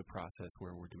towards a process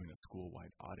where we're doing a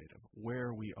school-wide audit of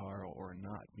where we are or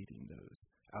not meeting those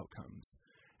outcomes,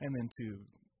 and then to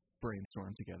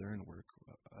brainstorm together and work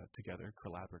together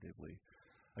collaboratively,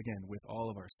 again, with all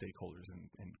of our stakeholders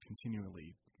and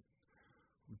continually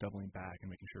doubling back and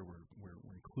making sure we're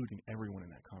including everyone in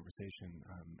that conversation,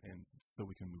 and so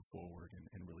we can move forward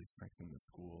and really strengthen the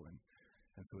school.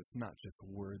 And so it's not just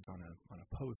words on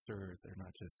a poster. They're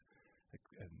not just,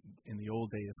 in the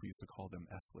old days, we used to call them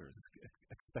ESLERs,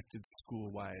 expected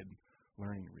school-wide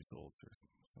learning results, or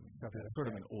something. That's sort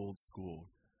of an old school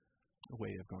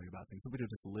way of going about things. So we would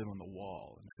just live on the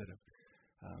wall instead of,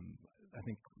 I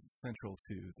think central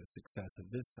to the success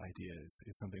of this idea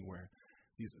is something where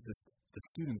the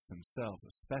students themselves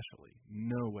especially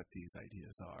know what these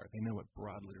ideas are. They know what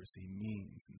broad literacy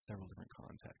means in several different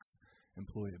contexts,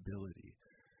 employability,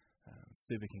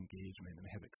 civic engagement, and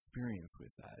they have experience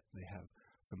with that. They have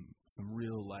some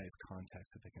real-life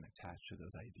context that they can attach to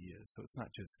those ideas. So it's not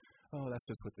just, that's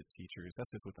just what the teachers,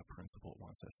 that's just what the principal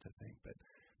wants us to think, but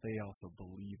they also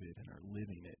believe it and are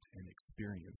living it and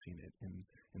experiencing it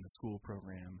in the school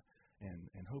program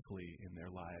and hopefully in their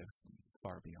lives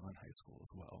far beyond high school as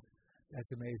well.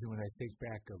 That's amazing. When I think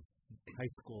back of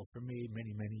high school for me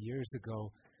many, many years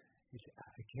ago,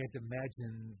 I can't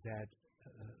imagine that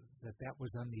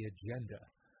was on the agenda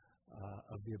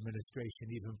of the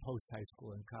administration, even post-high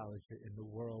school and college, in the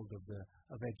world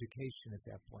of education at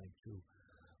that point, to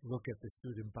look at the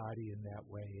student body in that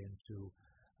way and to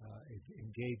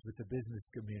engage with the business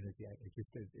community.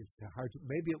 It's hard to,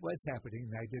 maybe it was happening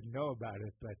and I didn't know about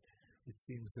it, but it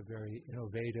seems a very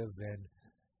innovative and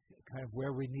kind of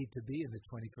where we need to be in the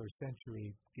 21st century,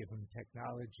 given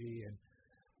technology and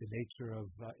the nature of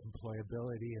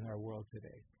employability in our world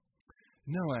today.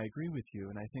 No, I agree with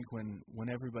you, and I think when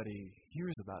everybody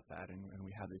hears about that and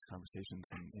we have these conversations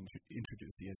and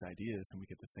introduce these ideas, and we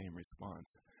get the same response,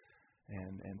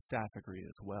 and staff agree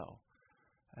as well.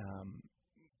 What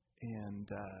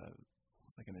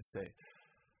was I going to say?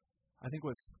 I think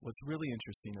what's really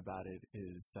interesting about it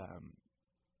is,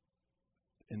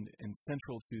 and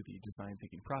central to the design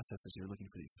thinking process, is you're looking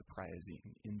for these surprising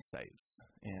insights.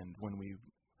 And when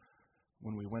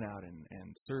we went out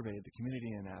and surveyed the community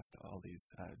and asked all these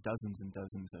dozens and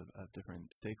dozens of different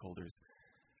stakeholders,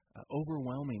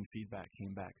 overwhelming feedback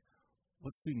came back.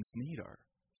 What students need are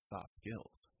soft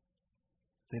skills.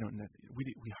 They don't.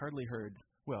 We hardly heard.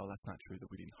 Well, that's not true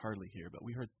that we didn't hardly hear, but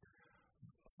we heard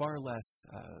far less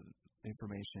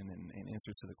information and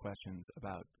answers to the questions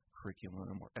about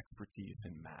curriculum or expertise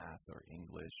in math or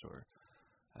English or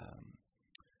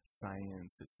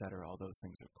science, etc. All those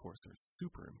things, of course, are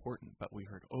super important, but we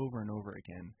heard over and over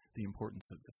again the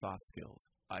importance of the soft skills: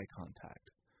 eye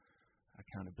contact,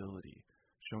 accountability,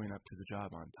 showing up to the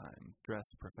job on time,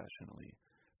 dressed professionally,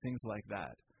 things like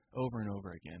that, over and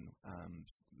over again,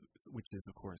 which is,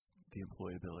 of course, the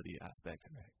employability aspect.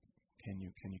 Can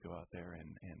you go out there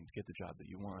and get the job that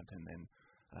you want, and then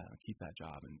keep that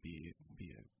job and be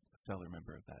a stellar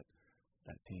member of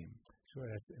that team? Sure,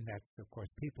 that's of course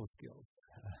people skills.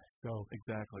 So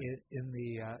exactly in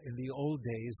the old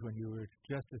days when you were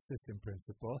just assistant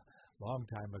principal, long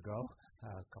time ago,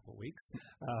 a couple of weeks,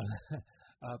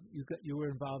 you were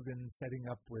involved in setting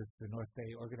up with the North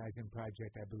Bay Organizing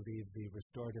Project, I believe, the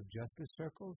Restorative Justice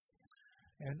Circles.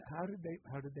 And how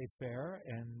did they fare?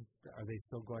 And are they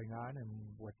still going on? And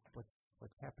what's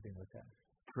happening with them?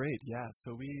 Great, yeah.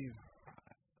 So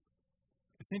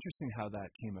it's interesting how that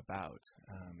came about.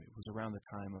 It was around the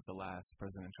time of the last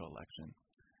presidential election.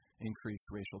 Increased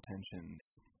racial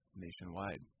tensions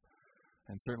nationwide,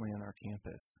 and certainly on our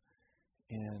campus.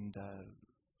 And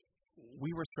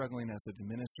we were struggling as an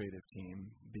administrative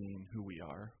team, being who we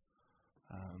are,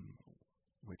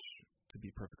 which, to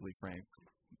be perfectly frank,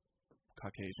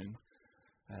 Caucasian,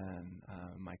 and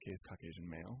in my case, Caucasian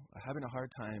male, having a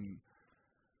hard time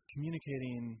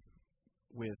communicating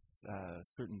with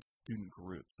certain student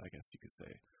groups, I guess you could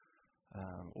say,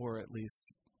 or at least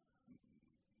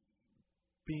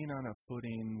being on a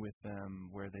footing with them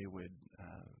where they would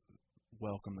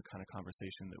welcome the kind of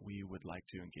conversation that we would like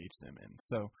to engage them in.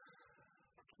 So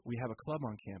we have a club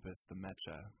on campus, the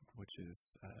MECHA, which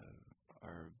is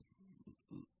our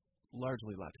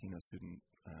largely Latino student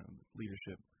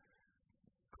leadership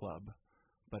club,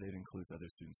 but it includes other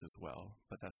students as well.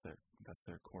 But that's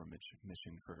their core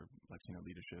mission for Latino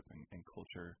leadership and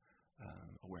culture,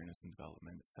 awareness and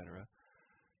development, etc.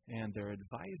 And their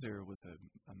advisor was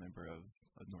a member of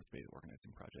a North Bay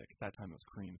Organizing Project. At that time, it was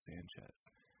Kareem Sanchez.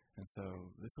 And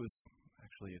so this was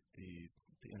actually at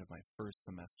the end of my first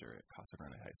semester at Casa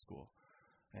Grande High School.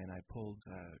 And I pulled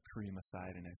Kareem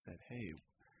aside and I said, hey,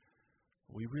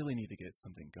 we really need to get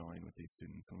something going with these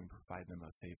students, and we provide them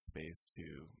a safe space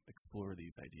to explore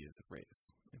these ideas of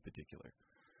race in particular.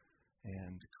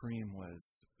 And Kareem was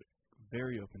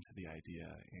very open to the idea,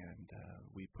 and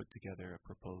we put together a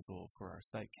proposal for our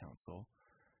site council,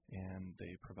 and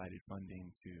they provided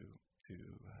funding to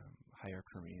hire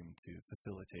Kareem to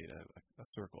facilitate a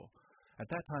circle. At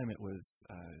that time, it was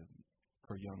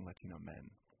for young Latino men,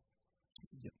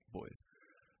 boys.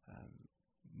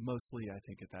 Mostly, I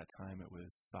think at that time, it was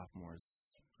sophomores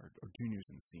or juniors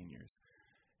and seniors.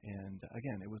 And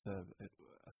again, it was a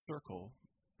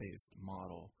circle-based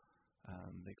model.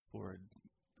 They explored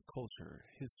culture,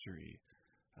 history,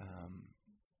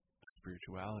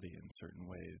 spirituality in certain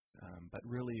ways, but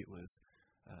really it was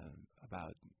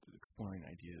about exploring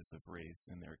ideas of race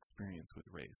and their experience with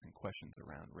race and questions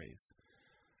around race.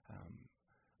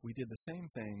 We did the same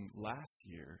thing last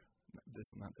year,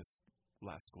 not this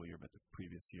last school year, but the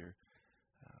previous year,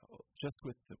 just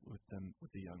with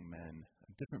the young men.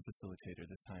 A different facilitator.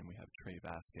 This time we have Trey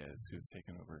Vasquez, who's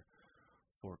taken over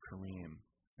for Kareem.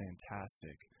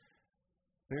 Fantastic.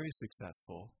 Very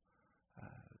successful.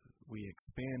 We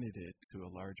expanded it to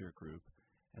a larger group,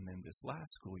 and then this last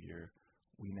school year,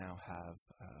 we now have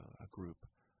a group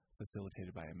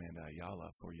facilitated by Amanda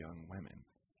Ayala for young women,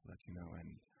 Latino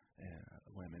and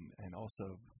women, and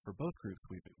also for both groups,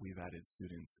 we've added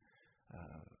students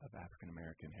of African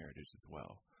American heritage as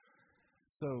well.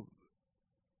 So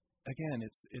again,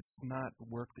 it's not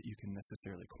work that you can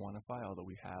necessarily quantify, although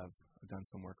we have done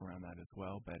some work around that as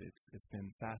well. But it's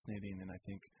been fascinating, and I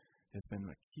think it's been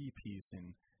a key piece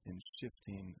in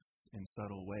shifting in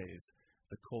subtle ways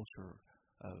the culture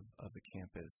of the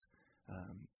campus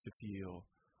to feel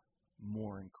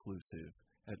more inclusive.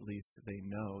 At least they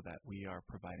know that we are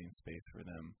providing space for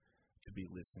them to be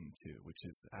listened to, which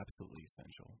is absolutely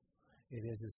essential. It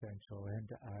is essential, and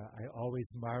I always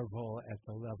marvel at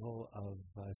the level of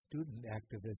student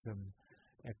activism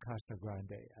at Casa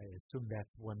Grande. I assume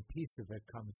that's one piece of it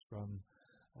comes from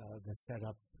the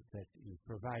setup that you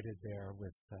provided there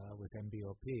with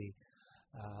MBOP.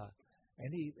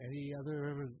 Any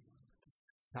other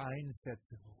signs that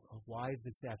why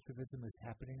this activism is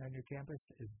happening on your campus?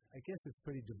 I guess it's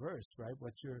pretty diverse, right?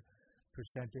 What's your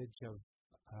percentage of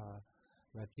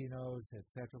Latinos,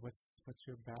 etc.? What's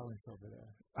your balance over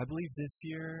there? I believe this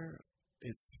year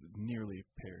it's nearly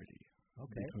parity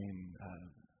between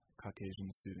Caucasian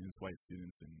students, white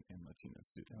students, and Latino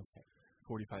students. Okay.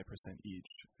 45%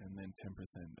 each, and then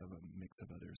 10% of a mix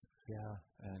of others. Yeah.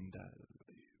 And,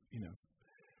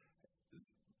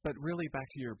 but really back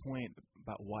to your point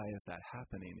about why is that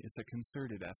happening, it's a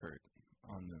concerted effort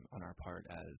on our part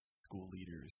as school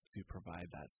leaders to provide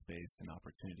that space and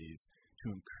opportunities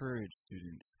to encourage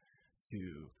students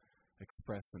to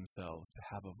express themselves, to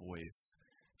have a voice,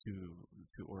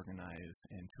 to organize,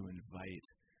 and to invite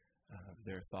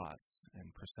their thoughts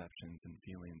and perceptions and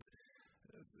feelings.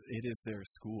 It is their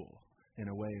school in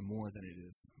a way more than it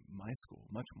is my school,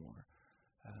 much more.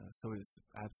 So it's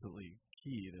absolutely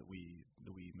key that we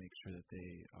make sure that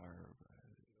they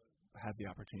have the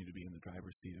opportunity to be in the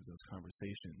driver's seat of those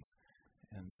conversations,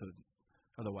 and so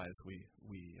otherwise we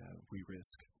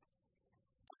risk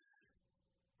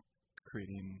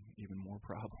creating even more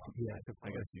problems. Yes, of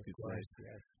course, I guess you could say.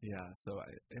 Yes. Yeah. So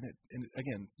and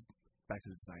again, back to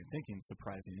design thinking,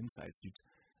 surprising insights.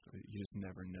 You just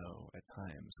never know at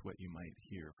times what you might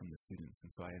hear from the students,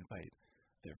 and so I invite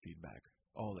their feedback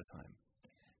all the time.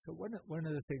 So one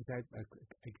of the things I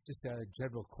just a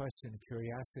general question,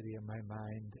 curiosity in my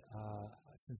mind,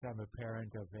 since I'm a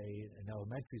parent of an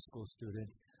elementary school student,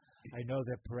 I know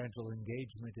that parental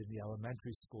engagement in the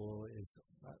elementary school is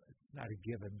it's not a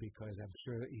given, because I'm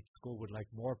sure each school would like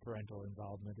more parental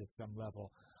involvement at some level.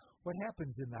 What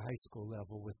happens in the high school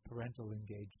level with parental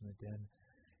engagement, and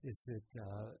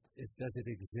does it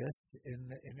exist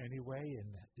in any way,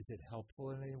 and is it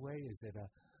helpful in any way? Is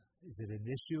it an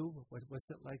issue? What's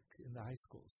it like in the high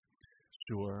schools?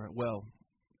 Sure. Well,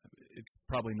 it's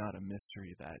probably not a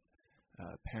mystery that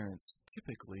parents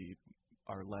typically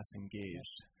are less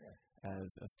engaged as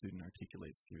a student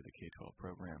articulates through the K-12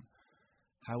 program.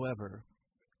 However,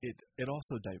 it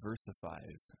also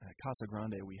diversifies. At Casa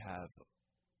Grande, we have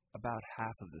about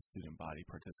half of the student body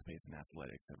participates in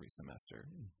athletics every semester.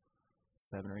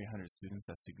 700 or 800 students,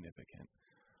 that's significant.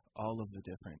 All of the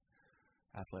different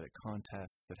athletic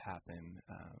contests that happen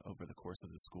over the course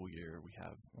of the school year, we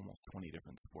have almost 20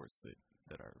 different sports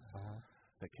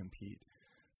that compete.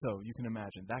 So you can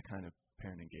imagine that kind of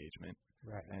parent engagement,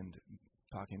 right, and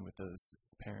talking with those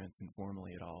parents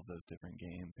informally at all of those different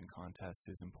games and contests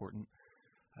is important.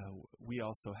 We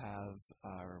also have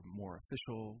our more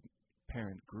official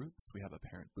parent groups. We have a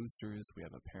parent boosters. We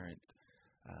have a parent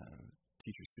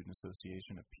teacher-student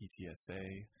association, a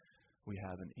PTSA. We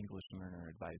have an English Learner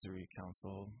Advisory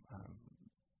Council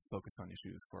focused on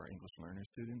issues for our English learner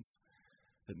students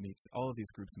that meets. All of these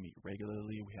groups meet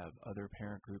regularly. We have other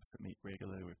parent groups that meet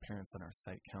regularly with parents on our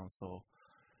site council.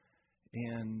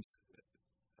 And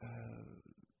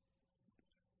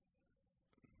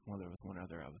there was one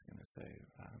other I was going to say.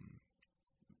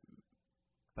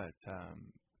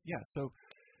 So,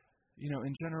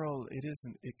 in general,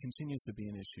 it continues to be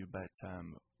an issue, but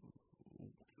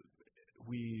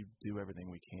we do everything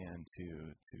we can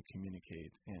to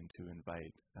communicate and to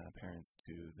invite parents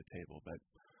to the table. But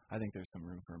I think there's some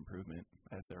room for improvement,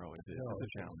 as there always is. It's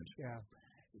a challenge. Yeah.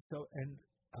 So, and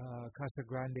Casa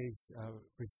Grande's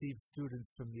received students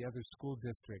from the other school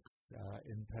districts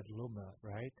in Petaluma,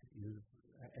 right?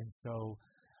 And so,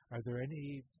 are there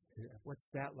any? What's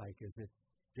that like? Is it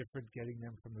different getting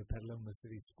them from the Petaluma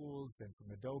City Schools than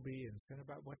from Adobe and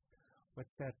Cinnabon?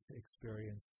 What's that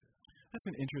experience? That's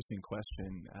an interesting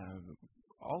question.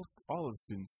 All of the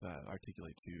students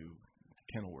articulate to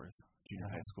Kenilworth Junior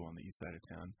High School on the east side of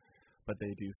town, but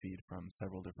they do feed from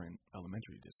several different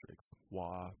elementary districts: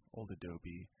 Waugh, Old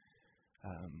Adobe,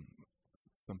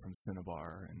 some from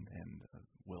Cinnabar and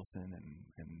Wilson,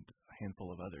 and a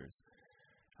handful of others.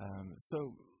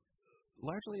 So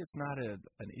largely, it's not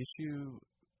an issue,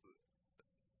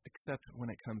 except when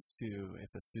it comes to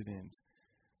if a student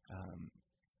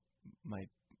might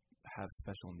have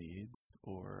special needs,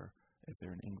 or if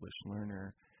they're an English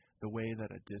learner. The way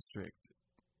that a district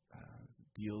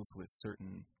deals with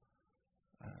certain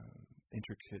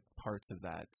intricate parts of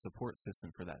that support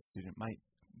system for that student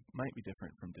might be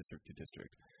different from district to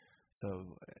district.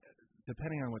 So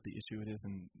depending on what the issue it is,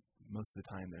 and most of the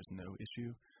time there's no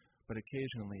issue, but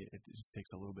occasionally it just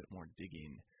takes a little bit more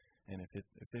digging. And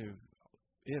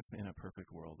if in a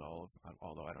perfect world,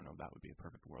 although I don't know if that would be a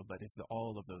perfect world, but if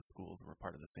all of those schools were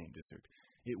part of the same district,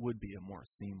 it would be a more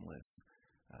seamless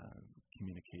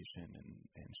communication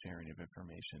and sharing of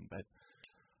information. But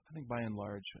I think by and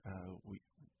large,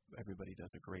 everybody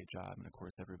does a great job, and of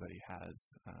course everybody has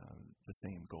the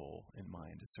same goal in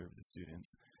mind, to serve the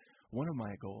students. One of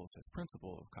my goals as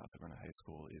principal of Casa Grande High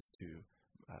School is to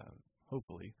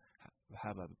hopefully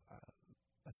have a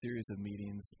a series of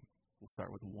meetings. We'll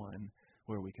start with one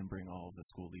where we can bring all of the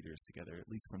school leaders together, at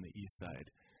least from the east side,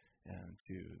 and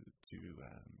to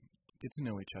get to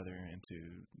know each other and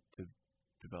to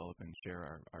develop and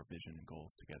share our vision and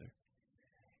goals together.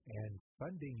 And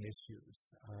funding issues,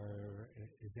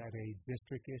 is that a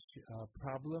district issue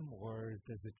problem, or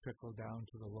does it trickle down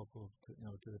to the local,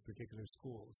 to the particular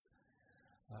schools,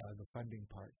 the funding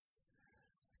parts?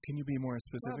 Can you be more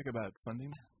specific about funding?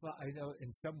 Well, I know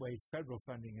in some ways federal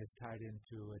funding is tied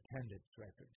into attendance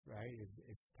records, right?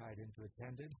 It's tied into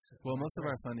attendance. Well, most of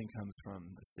our funding comes from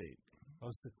the state.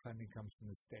 Most of the funding comes from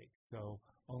the state. So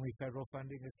only federal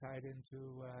funding is tied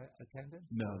into attendance?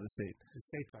 No, the state. The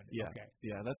state funding, yeah. Okay.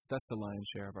 Yeah, that's the lion's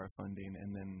share of our funding. And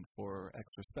then for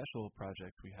extra special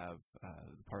projects, we have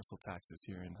the parcel taxes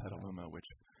here in Petaluma, which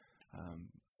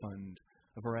fund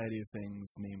a variety of things,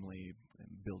 namely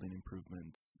building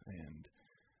improvements, and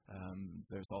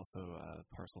there's also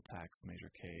a parcel tax,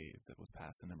 Measure K, that was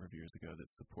passed a number of years ago that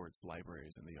supports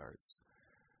libraries and the arts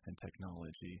and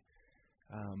technology.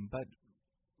 But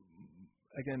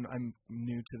again, I'm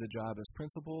new to the job as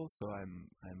principal, so I'm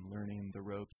learning the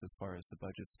ropes as far as the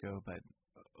budgets go. But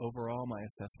overall, my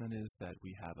assessment is that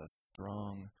we have a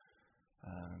strong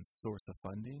source of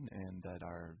funding, and that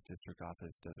our district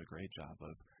office does a great job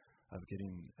of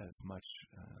getting as much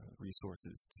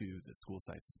resources to the school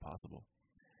sites as possible.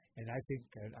 And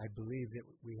I believe that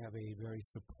we have a very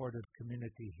supportive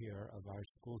community here of our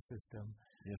school system.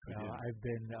 Yes, we do. I've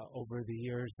been, over the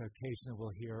years, occasionally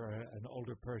we'll hear an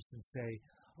older person say,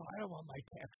 "Oh, I don't want my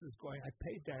taxes going. I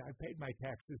paid my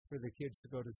taxes for the kids to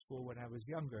go to school when I was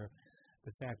younger."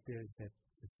 The fact is that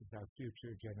this is our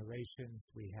future generations.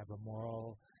 We have a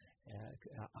moral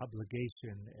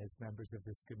obligation as members of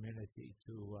this community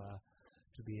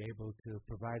to be able to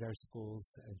provide our schools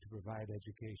and to provide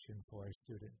education for our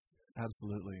students.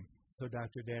 Absolutely. So,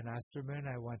 Dr. Dan Osterman,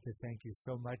 I want to thank you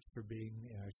so much for being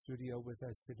in our studio with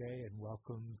us today, and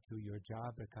welcome to your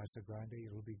job at Casa Grande.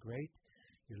 It'll be great.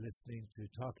 You're listening to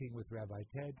Talking with Rabbi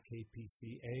Ted,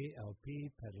 KPCA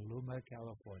LP, Petaluma,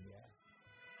 California.